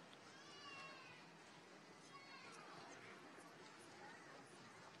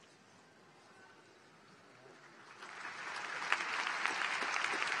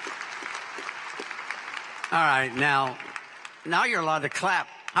 All right, now you're allowed to clap.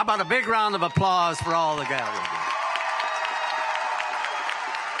 How about a big round of applause for all the guys?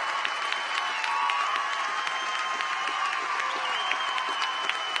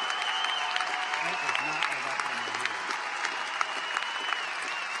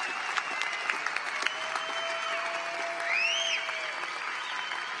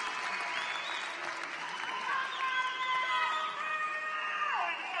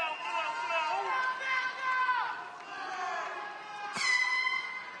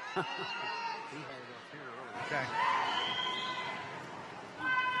 Okay.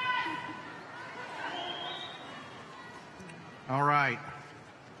 All right.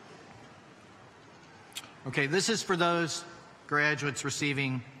 Okay, this is for those graduates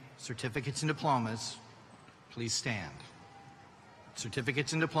receiving certificates and diplomas. Please stand.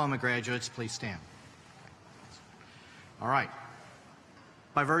 Certificates and diploma graduates, please stand. All right.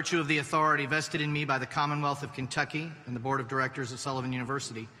 By virtue of the authority vested in me by the Commonwealth of Kentucky and the Board of Directors of Sullivan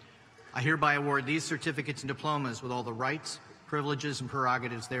University, I hereby award these certificates and diplomas with all the rights, privileges, and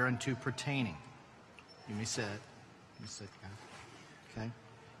prerogatives thereunto pertaining. You may sit. You may sit, guys. Okay.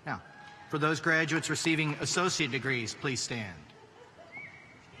 Now, for those graduates receiving associate degrees, please stand.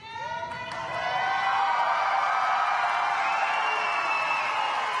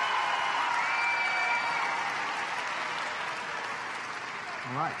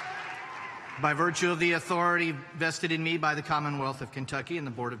 All right. By virtue of the authority vested in me by the Commonwealth of Kentucky and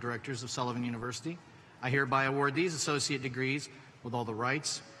the Board of Directors of Sullivan University, I hereby award these associate degrees with all the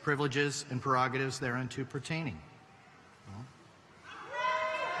rights, privileges, and prerogatives thereunto pertaining. Well,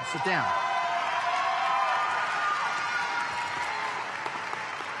 sit down.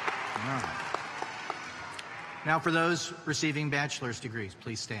 All right. Now for those receiving bachelor's degrees,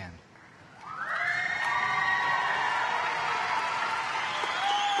 please stand.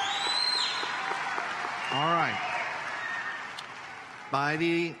 All right. By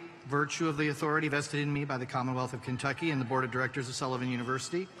the virtue of the authority vested in me by the Commonwealth of Kentucky and the Board of Directors of Sullivan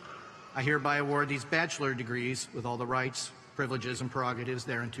University, I hereby award these bachelor degrees with all the rights, privileges, and prerogatives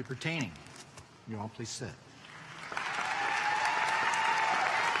thereunto pertaining. You all please sit.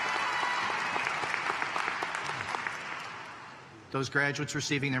 Those graduates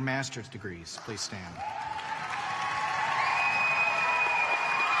receiving their master's degrees, please stand.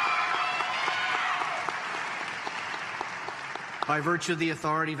 By virtue of the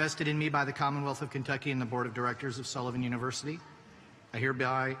authority vested in me by the Commonwealth of Kentucky and the Board of Directors of Sullivan University, I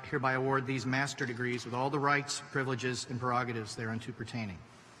hereby award these master degrees with all the rights, privileges, and prerogatives thereunto pertaining.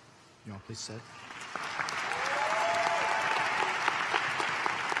 You all please sit.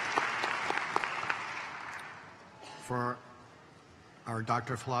 For our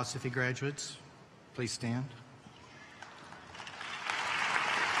Doctor of Philosophy graduates, please stand.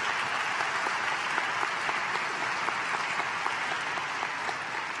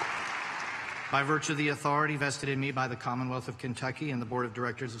 By virtue of the authority vested in me by the Commonwealth of Kentucky and the Board of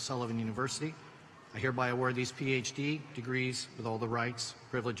Directors of Sullivan University, I hereby award these PhD degrees with all the rights,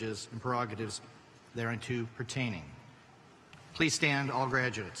 privileges, and prerogatives thereunto pertaining. Please stand, all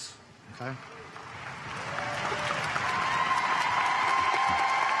graduates. Okay?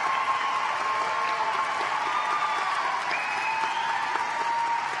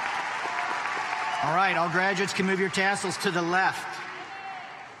 All right, all graduates can move your tassels to the left.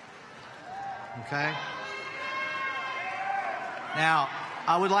 Okay? Now,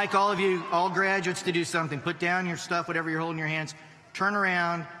 I would like all of you, all graduates, to do something. Put down your stuff, whatever you're holding in your hands. Turn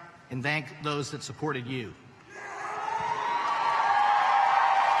around and thank those that supported you.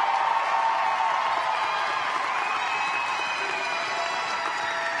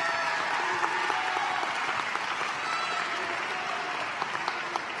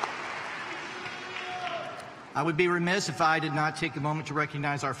 I would be remiss if I did not take a moment to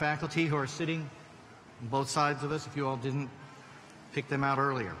recognize our faculty who are sitting on both sides of us, if you all didn't pick them out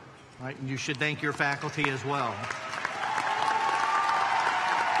earlier. Right? And you should thank your faculty as well.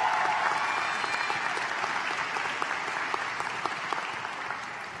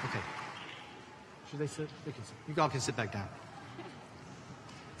 Okay. Should they sit? They can sit. You all can sit back down.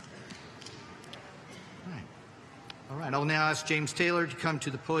 All right, I'll now ask James Taylor to come to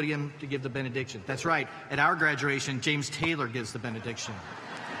the podium to give the benediction. That's right, at our graduation, James Taylor gives the benediction.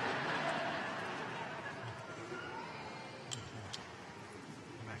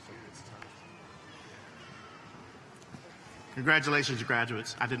 Congratulations,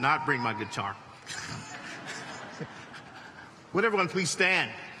 graduates. I did not bring my guitar. Would everyone please stand?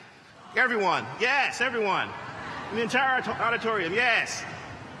 Everyone, yes, everyone. In the entire auditorium, yes.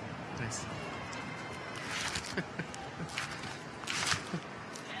 Thanks.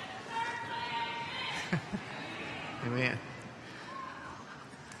 Amen.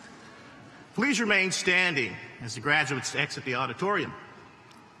 Please remain standing as the graduates exit the auditorium.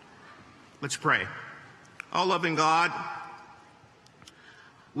 Let's pray. Oh, loving God,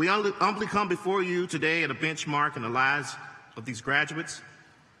 we humbly come before you today at a benchmark in the lives of these graduates.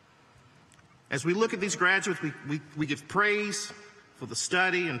 As we look at these graduates, we give praise for the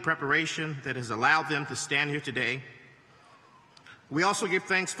study and preparation that has allowed them to stand here today. We also give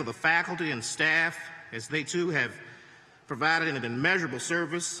thanks for the faculty and staff as they too have provided an immeasurable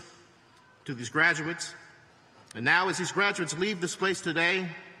service to these graduates. And now, as these graduates leave this place today,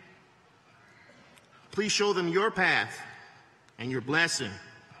 please show them your path and your blessing.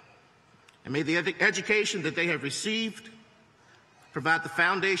 And may the education that they have received provide the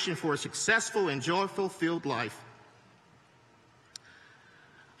foundation for a successful and joy-filled life.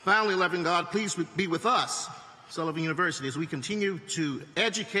 Finally, loving God, please be with us, Sullivan University, as we continue to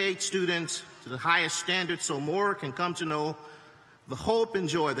educate students to the highest standards so more can come to know the hope and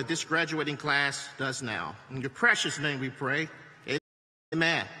joy that this graduating class does now. In your precious name we pray.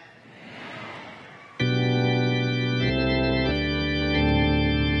 Amen.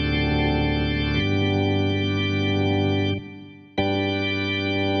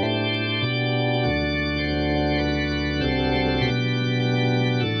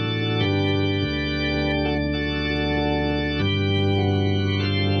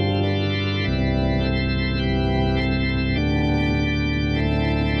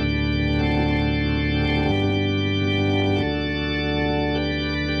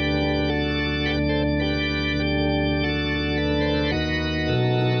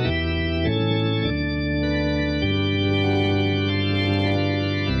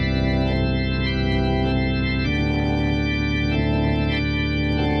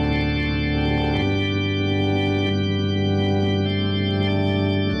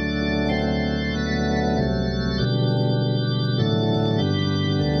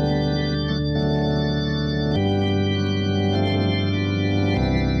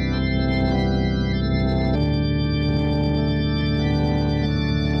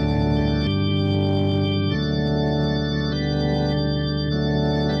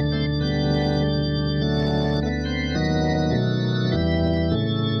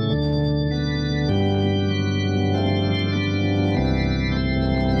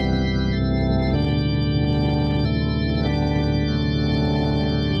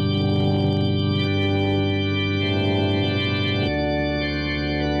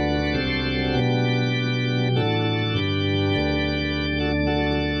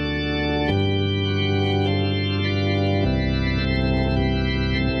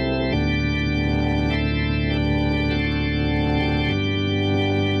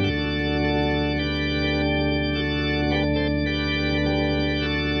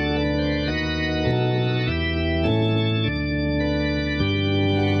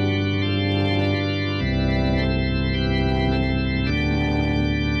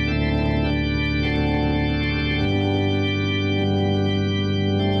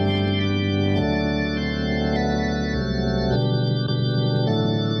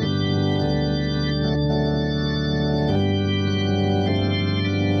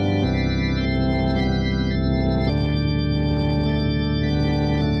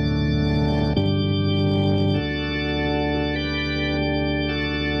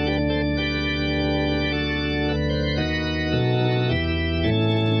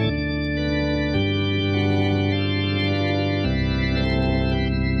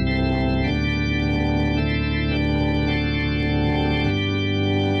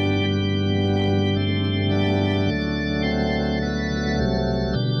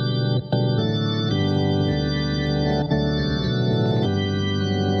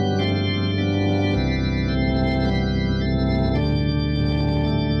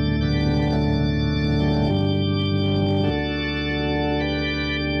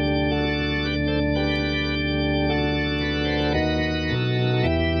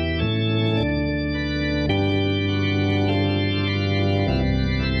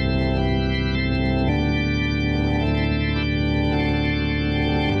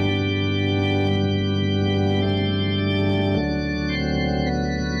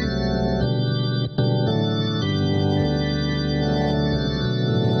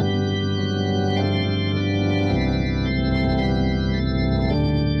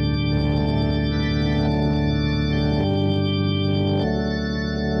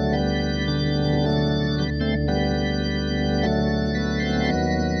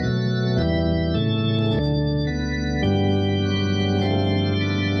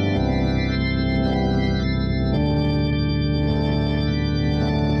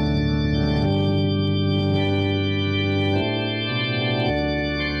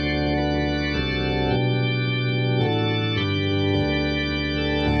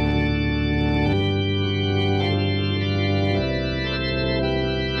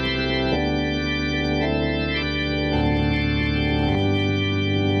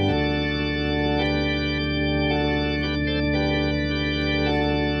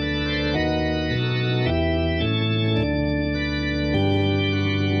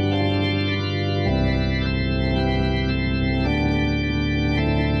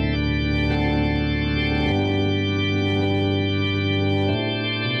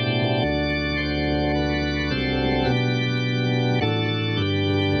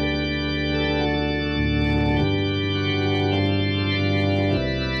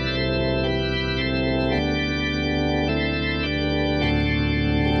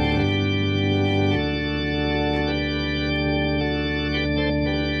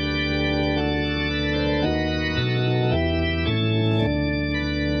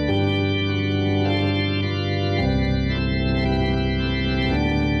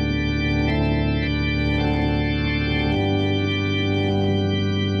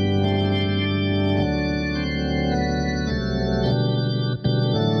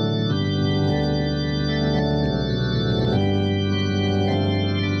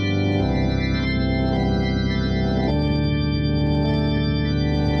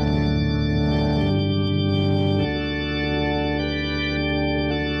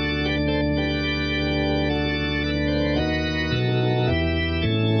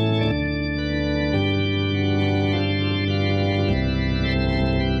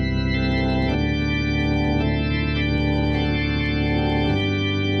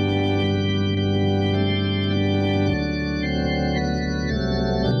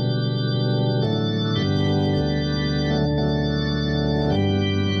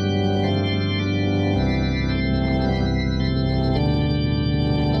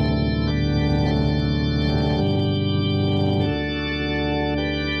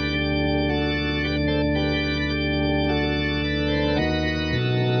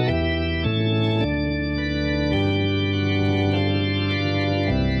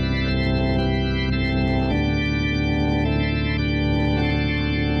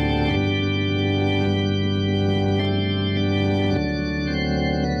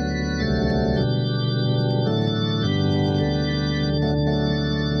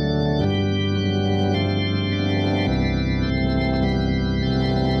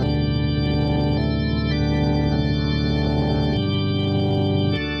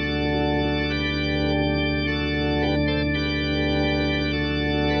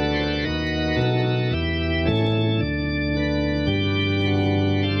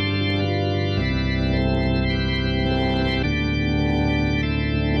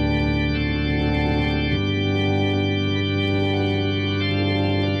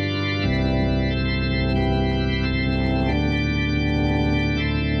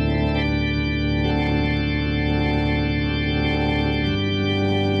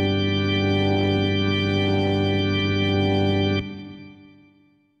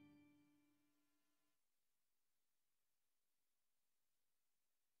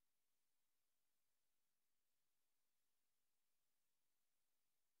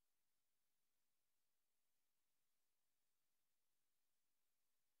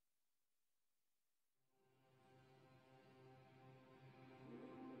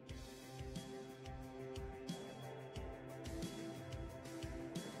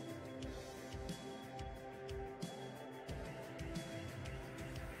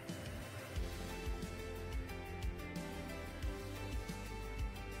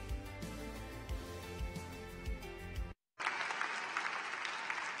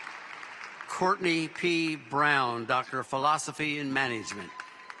 Courtney P. Brown, Doctor of Philosophy and Management.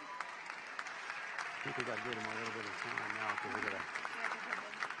 I think we got to give them a little bit of time now because we got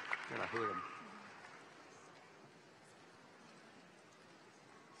to hood them.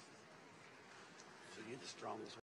 So you're the strongest one.